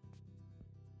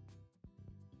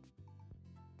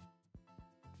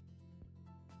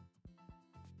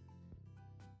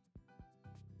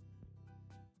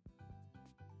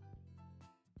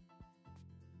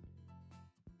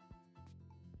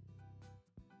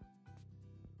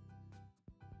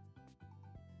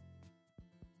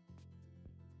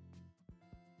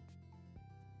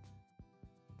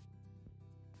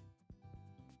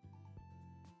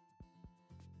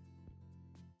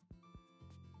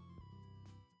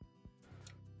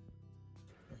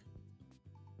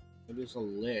 Maybe it's a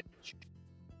Lich's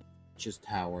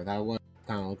tower. That one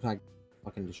kind of looks like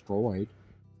fucking destroyed.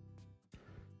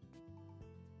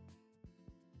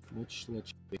 Which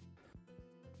Lich?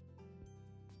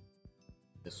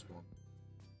 This one.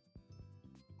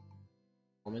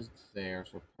 One is there,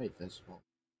 so probably this one.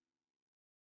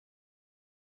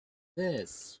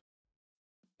 This.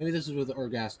 Maybe this is where the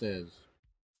Urgast is.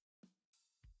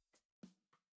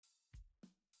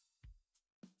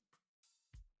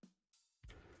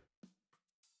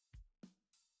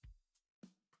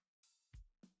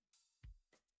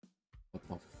 What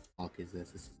the fuck is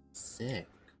this? This is sick.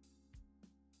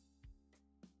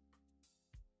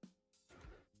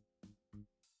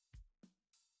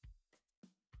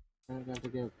 I got to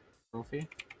get a trophy.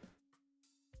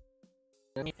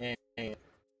 Okay.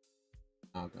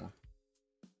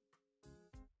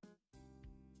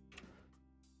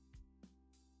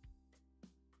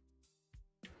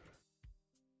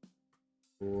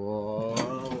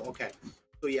 Whoa. Okay.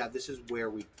 So yeah, this is where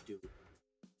we do.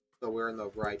 So we're in the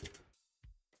right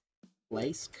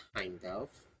place, kind of.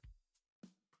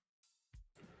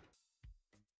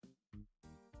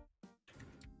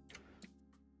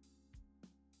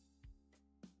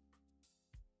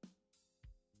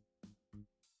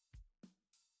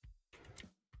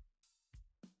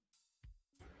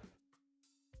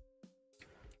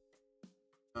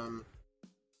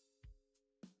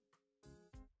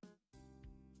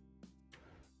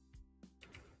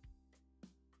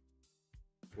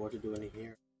 What to do in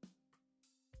here?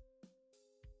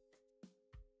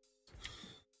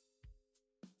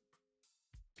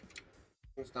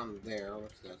 Things down there.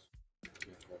 What's this?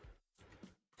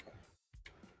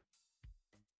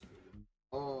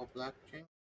 Oh, black chain.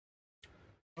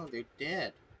 Oh, they're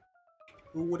dead.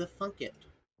 Who would have thunk it?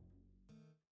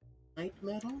 Night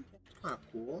metal? That's kind of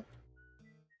cool. What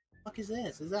the fuck is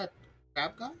this? Is that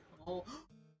crab guy? Oh.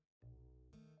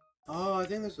 Oh, I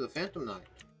think this is a Phantom Knight.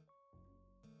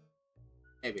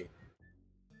 Maybe.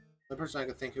 The person I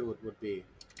could think who would be.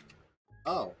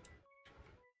 Oh.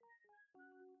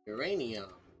 Uranium.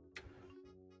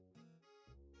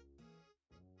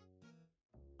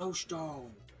 No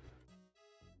stone.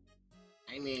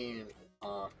 I mean,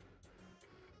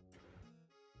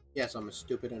 yes, I'm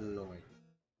stupid and annoying.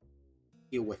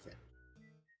 Deal with it.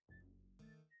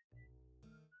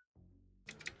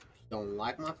 Don't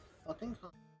like my fucking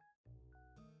comment.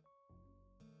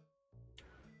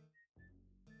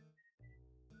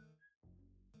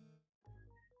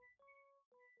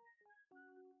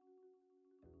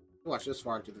 Watch this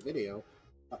far into the video.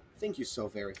 Thank you so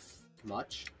very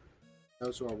much.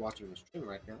 Those who are watching the stream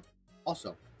right now,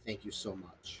 also, thank you so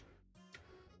much.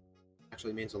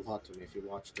 Actually means a lot to me if you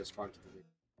watch this far into the video.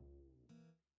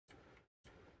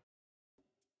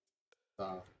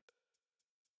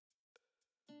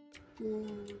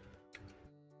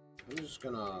 I'm just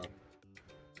gonna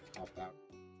hop out.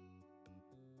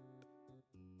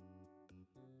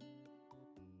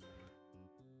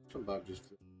 Some bug just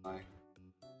flew by.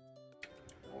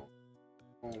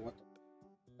 Oh, what the f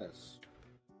is this?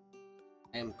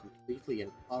 I am completely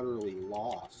and utterly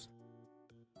lost.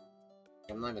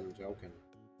 I'm not even joking.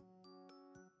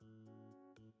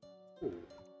 Ooh.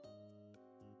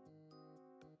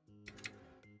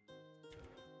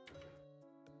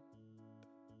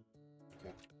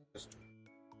 Okay, just...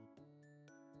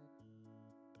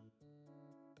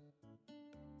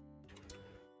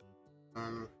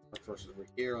 Look first over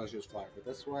here, let's just fly over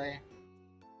this way.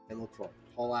 And look for a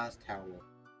tall ass tower.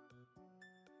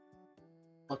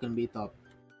 Fucking beat the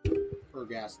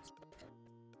Urgast.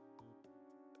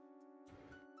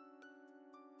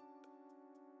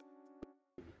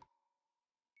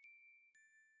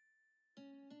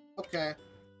 Okay.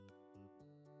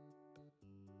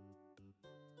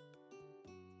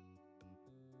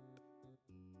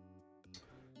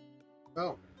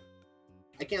 Oh.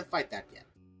 I can't fight that yet.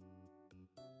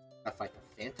 I fight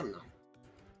the Phantom Knight.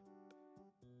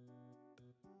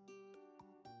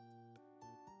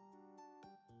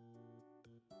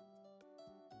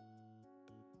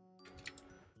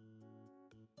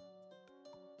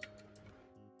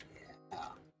 Yeah.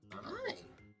 Hi.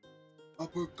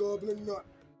 Upper Goblin Nut.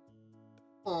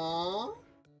 Aww.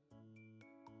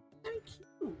 Thank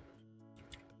you.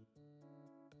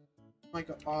 Like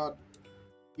an odd,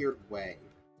 weird way.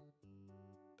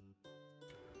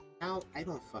 How? I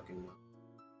don't fucking know.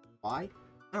 Why?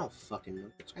 I don't fucking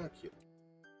know. It's kind of cute.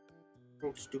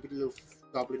 Little stupid little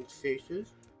goblin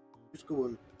faces. Just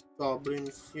going goblin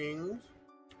things.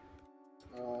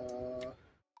 Who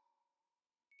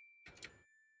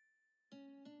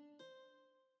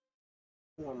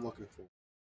I'm looking for.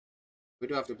 We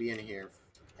do have to be in here,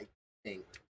 I think.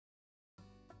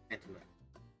 Intimate.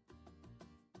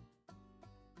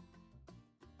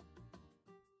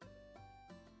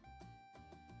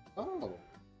 Oh.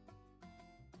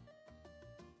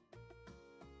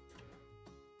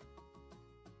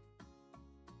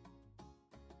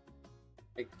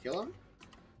 I kill him?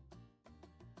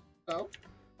 Oh.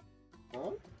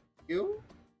 Oh. You?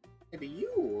 Maybe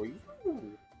you or you.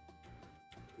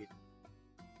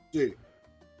 Dude.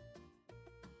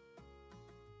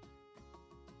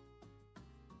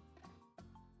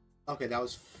 Okay, that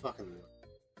was fucking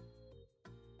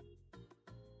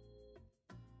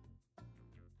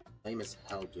lame as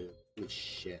hell, dude. Holy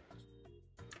shit.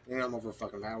 And I'm over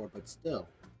fucking powered, but still.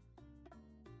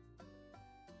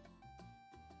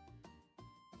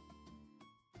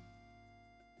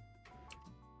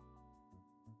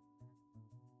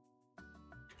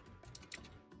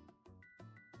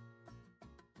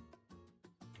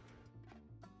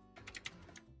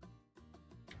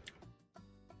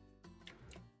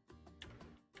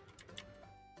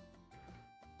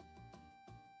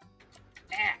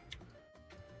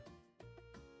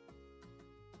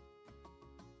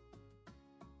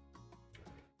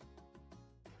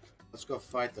 Let's go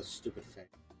fight the stupid thing.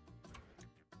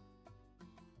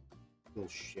 Oh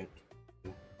shit.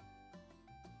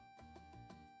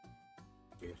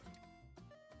 Dude.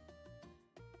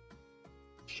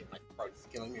 Shit, my throat is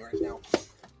killing me right now.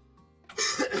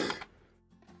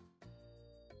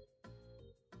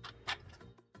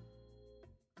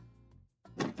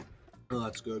 Oh,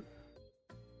 that's good.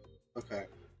 Okay.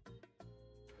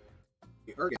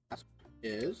 The Ergas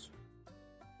is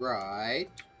right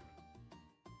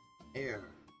there.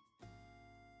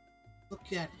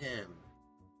 Look at him.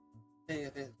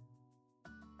 Hey,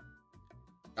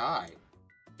 die.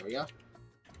 Oh yeah.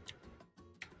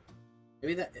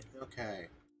 Maybe that. Okay.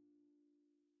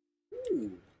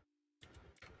 Ooh.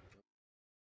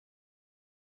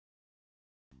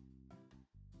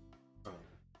 Oh.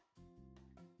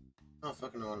 I don't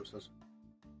fucking know what I'm supposed to.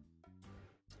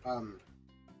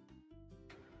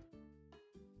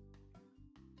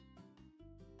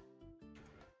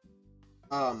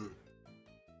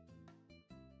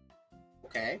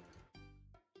 Okay.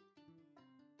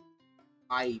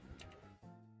 I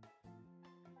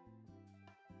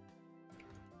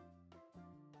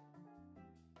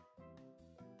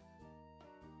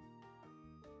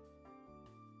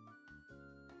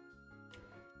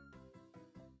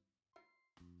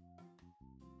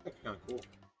That's kind of cool.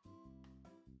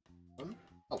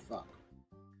 Oh fuck.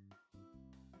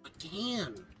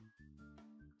 Again!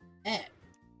 Heck.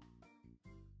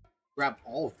 Grab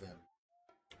all of them.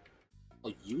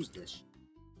 I'll use this.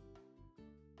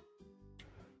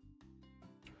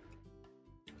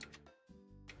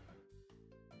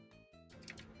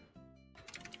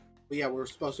 But yeah, we're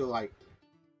supposed to like.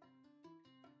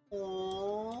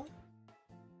 Aww.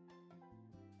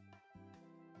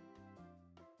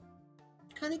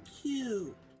 Kind of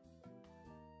cute.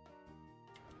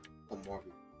 One more.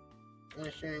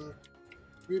 Finishing.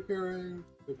 Repairing.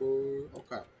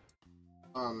 Okay.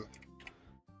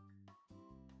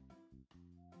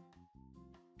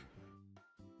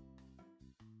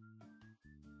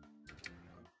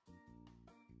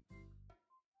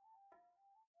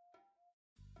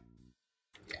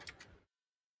 Yeah.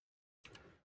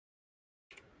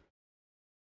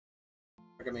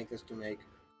 I can make this to make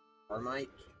Armite.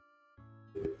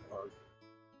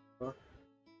 Or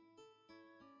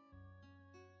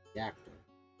reactor.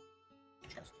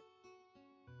 Interesting.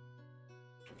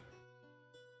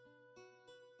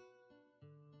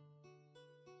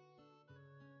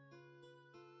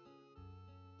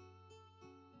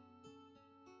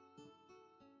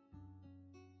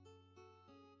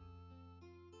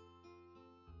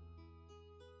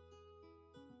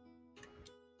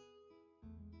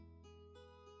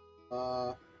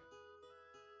 Oh.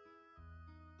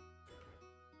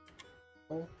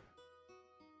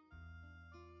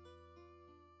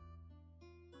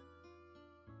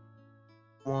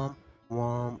 Womp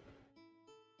womp.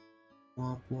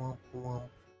 Womp womp womp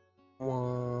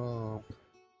womp.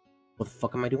 What the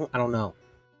fuck am I doing? I don't know.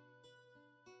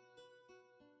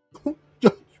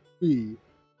 Judge me,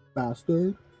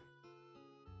 bastard.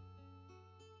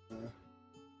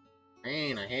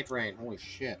 Rain, I hate rain. Holy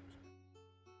shit.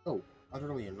 Oh,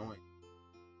 utterly annoying.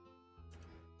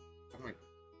 Oh my.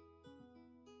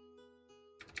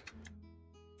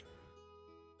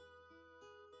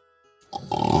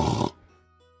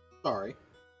 Sorry.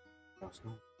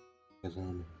 Because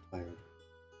I'm tired.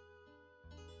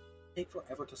 Take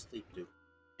forever to sleep, dude.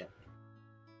 Yeah.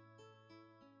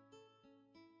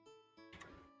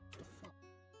 What the fuck?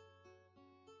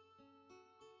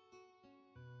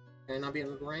 Can I not be in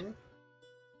the rain?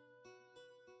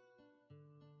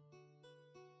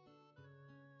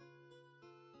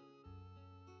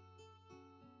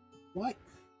 What?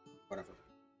 Whatever.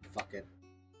 Fuck it.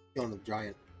 Killing the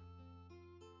giant.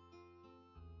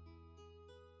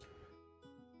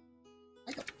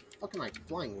 Why the fuck am I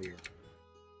flying weird?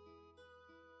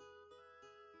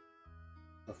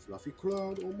 A fluffy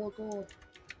cloud, oh my god.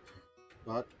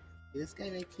 But this guy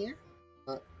right here?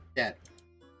 Dead.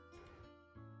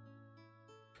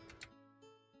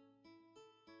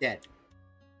 Dead.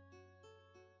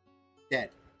 Dead.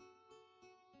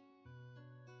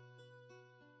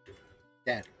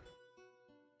 Dead.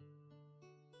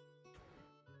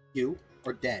 You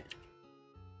are dead.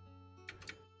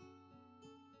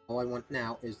 All I want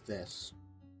now is this.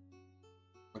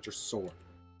 I want your sword.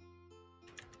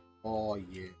 Oh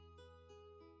yeah.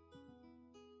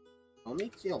 I'll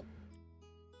make you.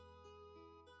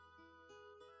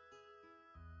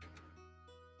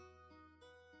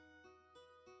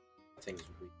 That thing's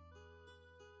weak.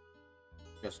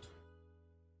 Just.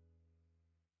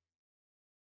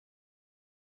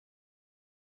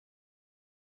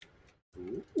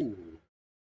 Ooh.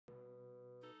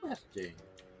 Interesting.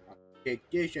 I'll take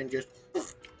this and just.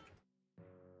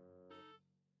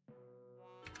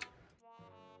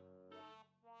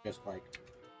 Just like.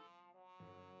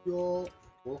 Yo.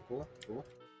 Cool, cool, cool.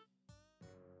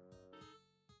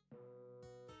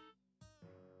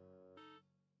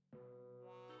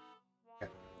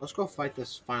 Okay, let's go fight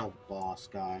this final boss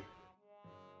guy.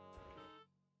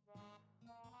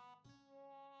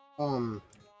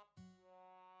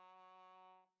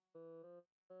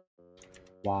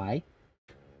 Why?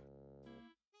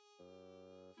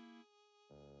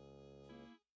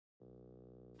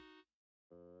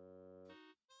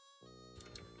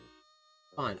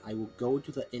 Fine, I will go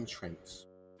to the entrance.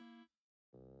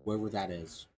 Wherever that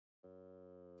is.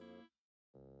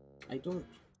 I don't...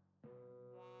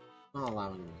 Not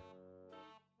allowing me.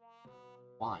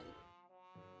 Why?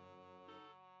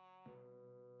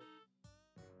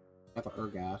 I have an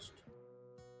Ergast.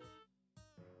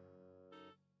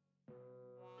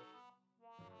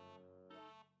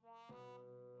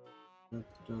 Am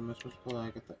I supposed to pull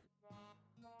out? Get the...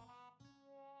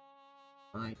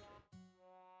 Alright.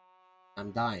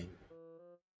 I'm dying.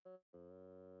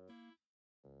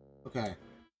 Okay.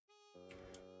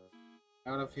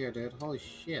 Out of here, dude. Holy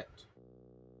shit.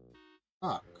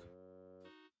 Fuck.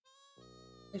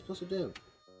 What am I supposed to do?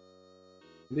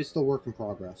 Maybe it's still work in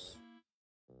progress.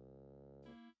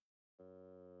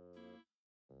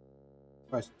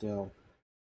 Try still.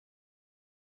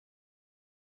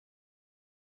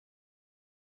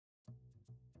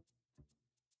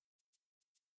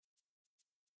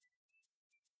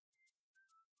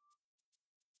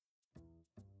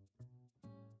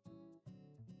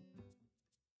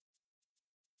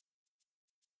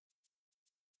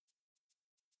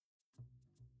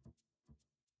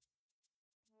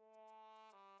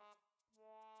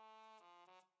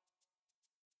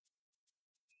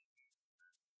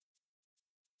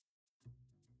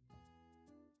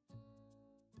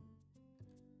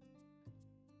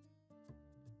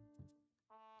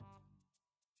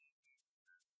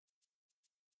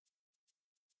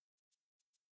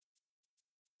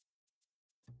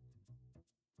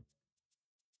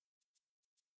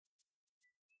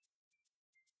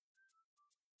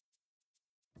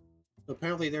 So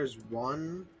apparently there's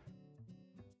one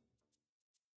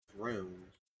room.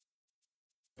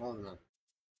 Oh no.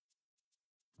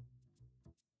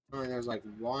 Apparently there's like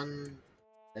one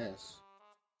this.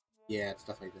 Yeah, it's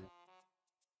definitely this.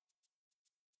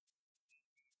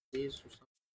 These or something.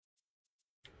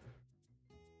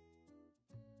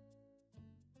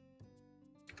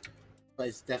 But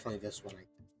it's definitely this one.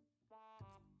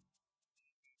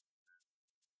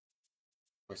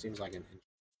 It seems like an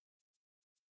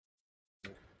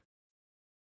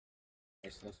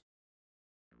place this.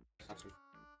 It's actually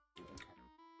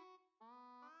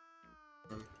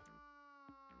okay.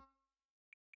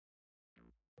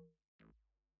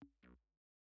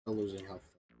 Still losing health.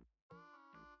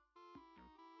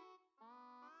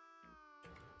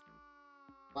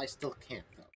 I still can't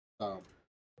though. So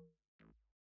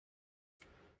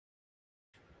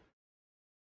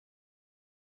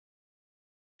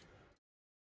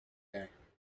okay.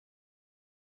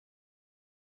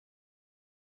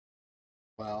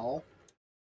 Well,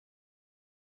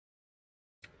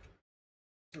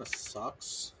 kinda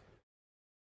sucks.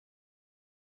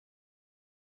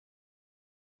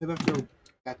 Maybe I have to go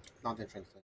back. Not the entrance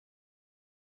thing.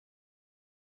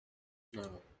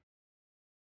 No.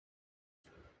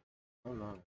 Oh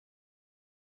no.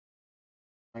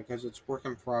 Because it's work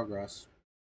in progress.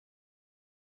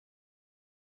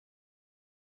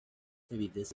 Maybe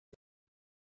this.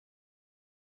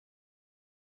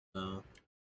 No.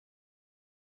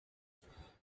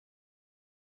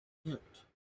 Can't.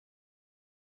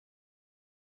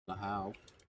 The how?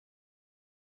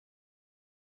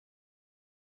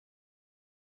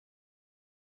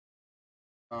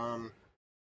 Um.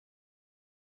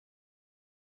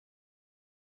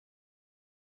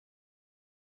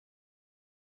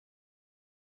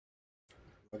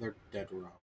 Another dead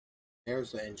row.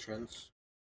 There's the entrance.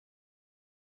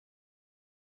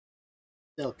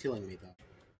 Still killing me though.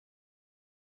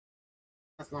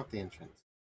 That's not the entrance.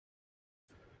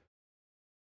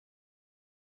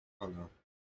 Oh no.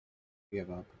 Give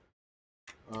up.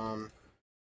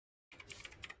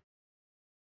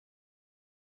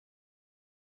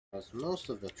 As most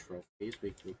of the trophies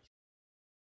we can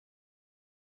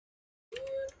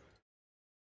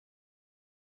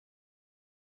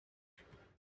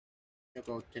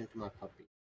go into my puppy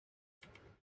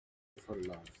for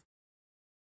love.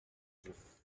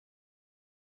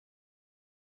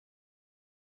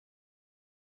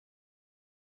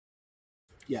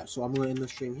 Yeah, so I'm gonna end the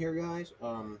stream here, guys.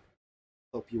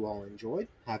 Hope you all enjoyed.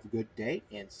 Have a good day,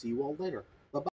 and see you all later.